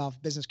volunteering myself.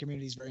 Business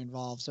community is very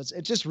involved, so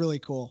it's just really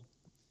cool.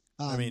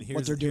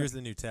 Here's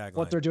the new tagline.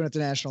 What they're doing at the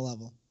national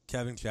level.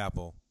 Kevin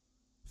Chappell,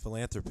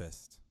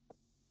 philanthropist,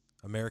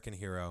 American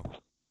hero,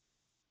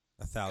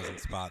 1,000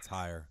 spots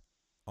higher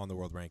on the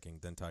world ranking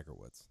than Tiger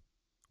Woods.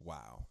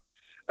 Wow.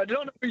 I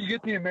don't know where you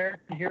get the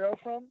American hero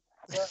from.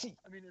 But,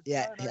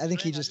 I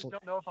think he just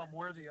don't know if I'm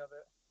worthy of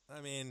it.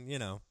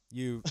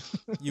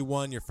 You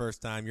won your first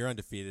time. You're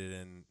undefeated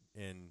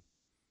in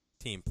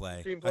team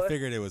play. Team play? I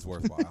figured it was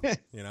worthwhile.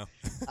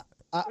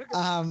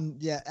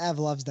 Av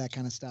loves that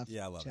kind of stuff.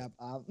 Yeah, I love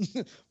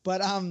it.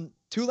 But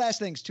two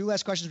last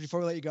questions before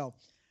we let you go.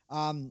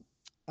 I'm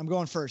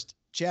going first.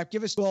 Chapp,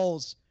 give us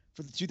goals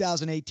for the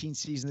 2018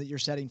 season that you're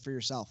setting for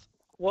yourself.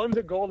 One's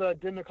a goal that I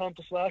didn't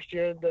accomplish last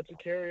year. That's a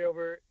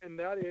carryover, and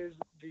that is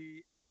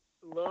the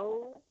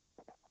low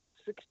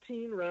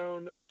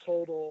 16-round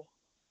total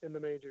in the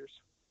majors.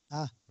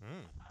 I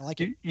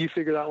like it. You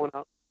figure that one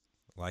out.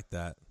 Like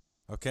that.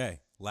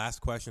 Okay, last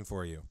question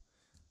for you.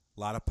 A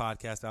lot of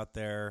podcasts out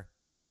there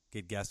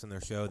get guests on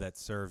their show that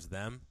serves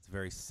them. It's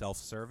very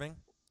self-serving.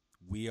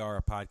 We are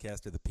a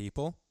podcast of the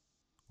people.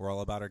 We're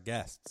all about our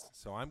guests.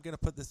 So I'm going to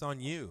put this on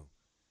you,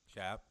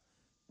 Chapp.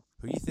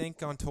 Who you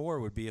think on tour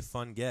would be a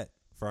fun get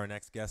for our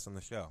next guest on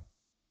the show?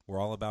 We're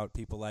all about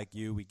people like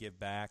you. We give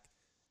back,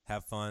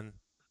 have fun,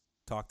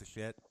 talk the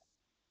shit.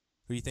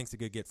 Who do you think's a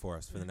good get for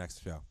us for the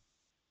next show?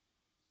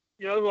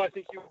 Who I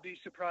think you would be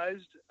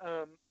surprised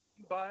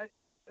by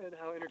and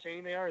how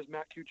entertaining they are is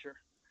Matt Kuchar.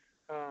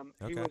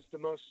 He was the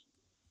most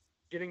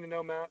getting to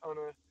know Matt on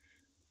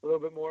a little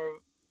bit more of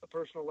a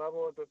personal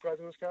level at the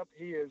President's Cup.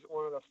 He is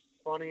one of the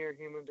funnier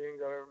human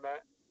beings I've ever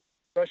met,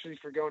 especially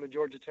for going to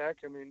Georgia Tech.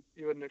 I mean,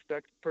 you wouldn't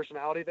expect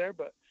personality there,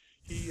 but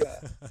he's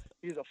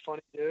a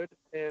funny dude,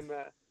 and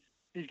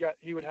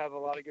he would have a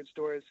lot of good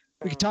stories.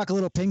 We could talk a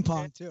little ping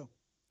pong too.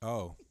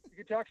 Oh, you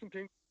could talk some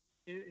ping.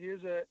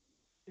 He's a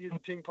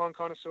ping pong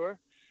connoisseur.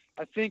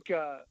 I think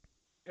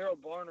Harold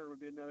Varner would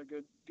be another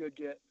good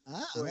get.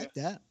 I like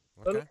that.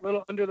 okay.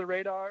 Little under the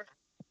radar.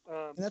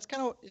 And that's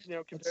kind of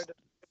compared to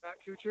Matt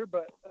Kuchar,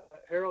 but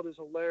Harold is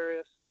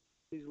hilarious.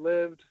 He's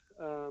lived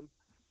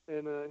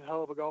and a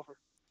hell of a golfer.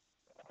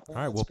 All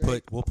right,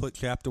 we'll put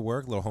Chapp to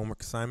work. Little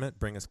homework assignment.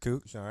 Bring us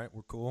Cooch. All right,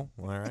 we're cool.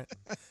 All right.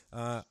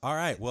 All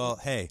right. Well,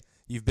 hey,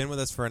 you've been with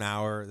us for an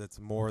hour. That's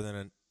more than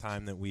a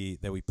time that we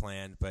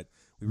planned, but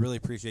we really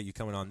appreciate you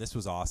coming on. This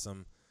was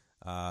awesome.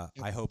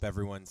 I hope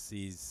everyone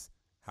sees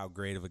how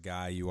great of a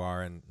guy you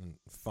are and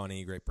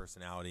funny, great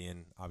personality,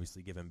 and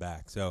obviously giving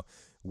back. So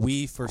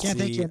we foresee Can't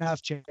thank you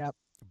enough, Chapp.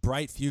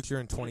 bright future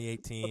in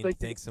 2018. Well,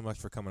 Thanks so much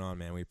for coming on,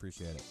 man. We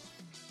appreciate it.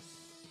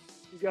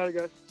 You got it,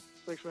 guys.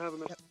 Thanks for having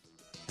me.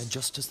 And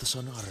just as the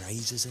sun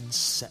rises and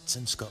sets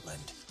in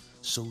Scotland,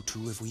 so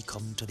too have we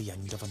come to the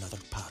end of another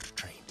Par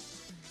Train.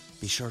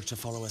 Be sure to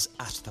follow us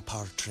at the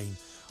Par Train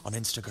on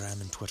Instagram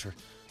and Twitter,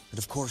 and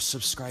of course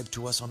subscribe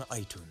to us on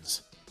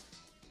iTunes.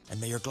 And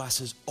may your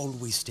glasses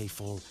always stay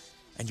full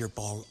and your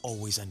ball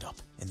always end up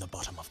in the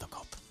bottom of the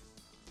cup.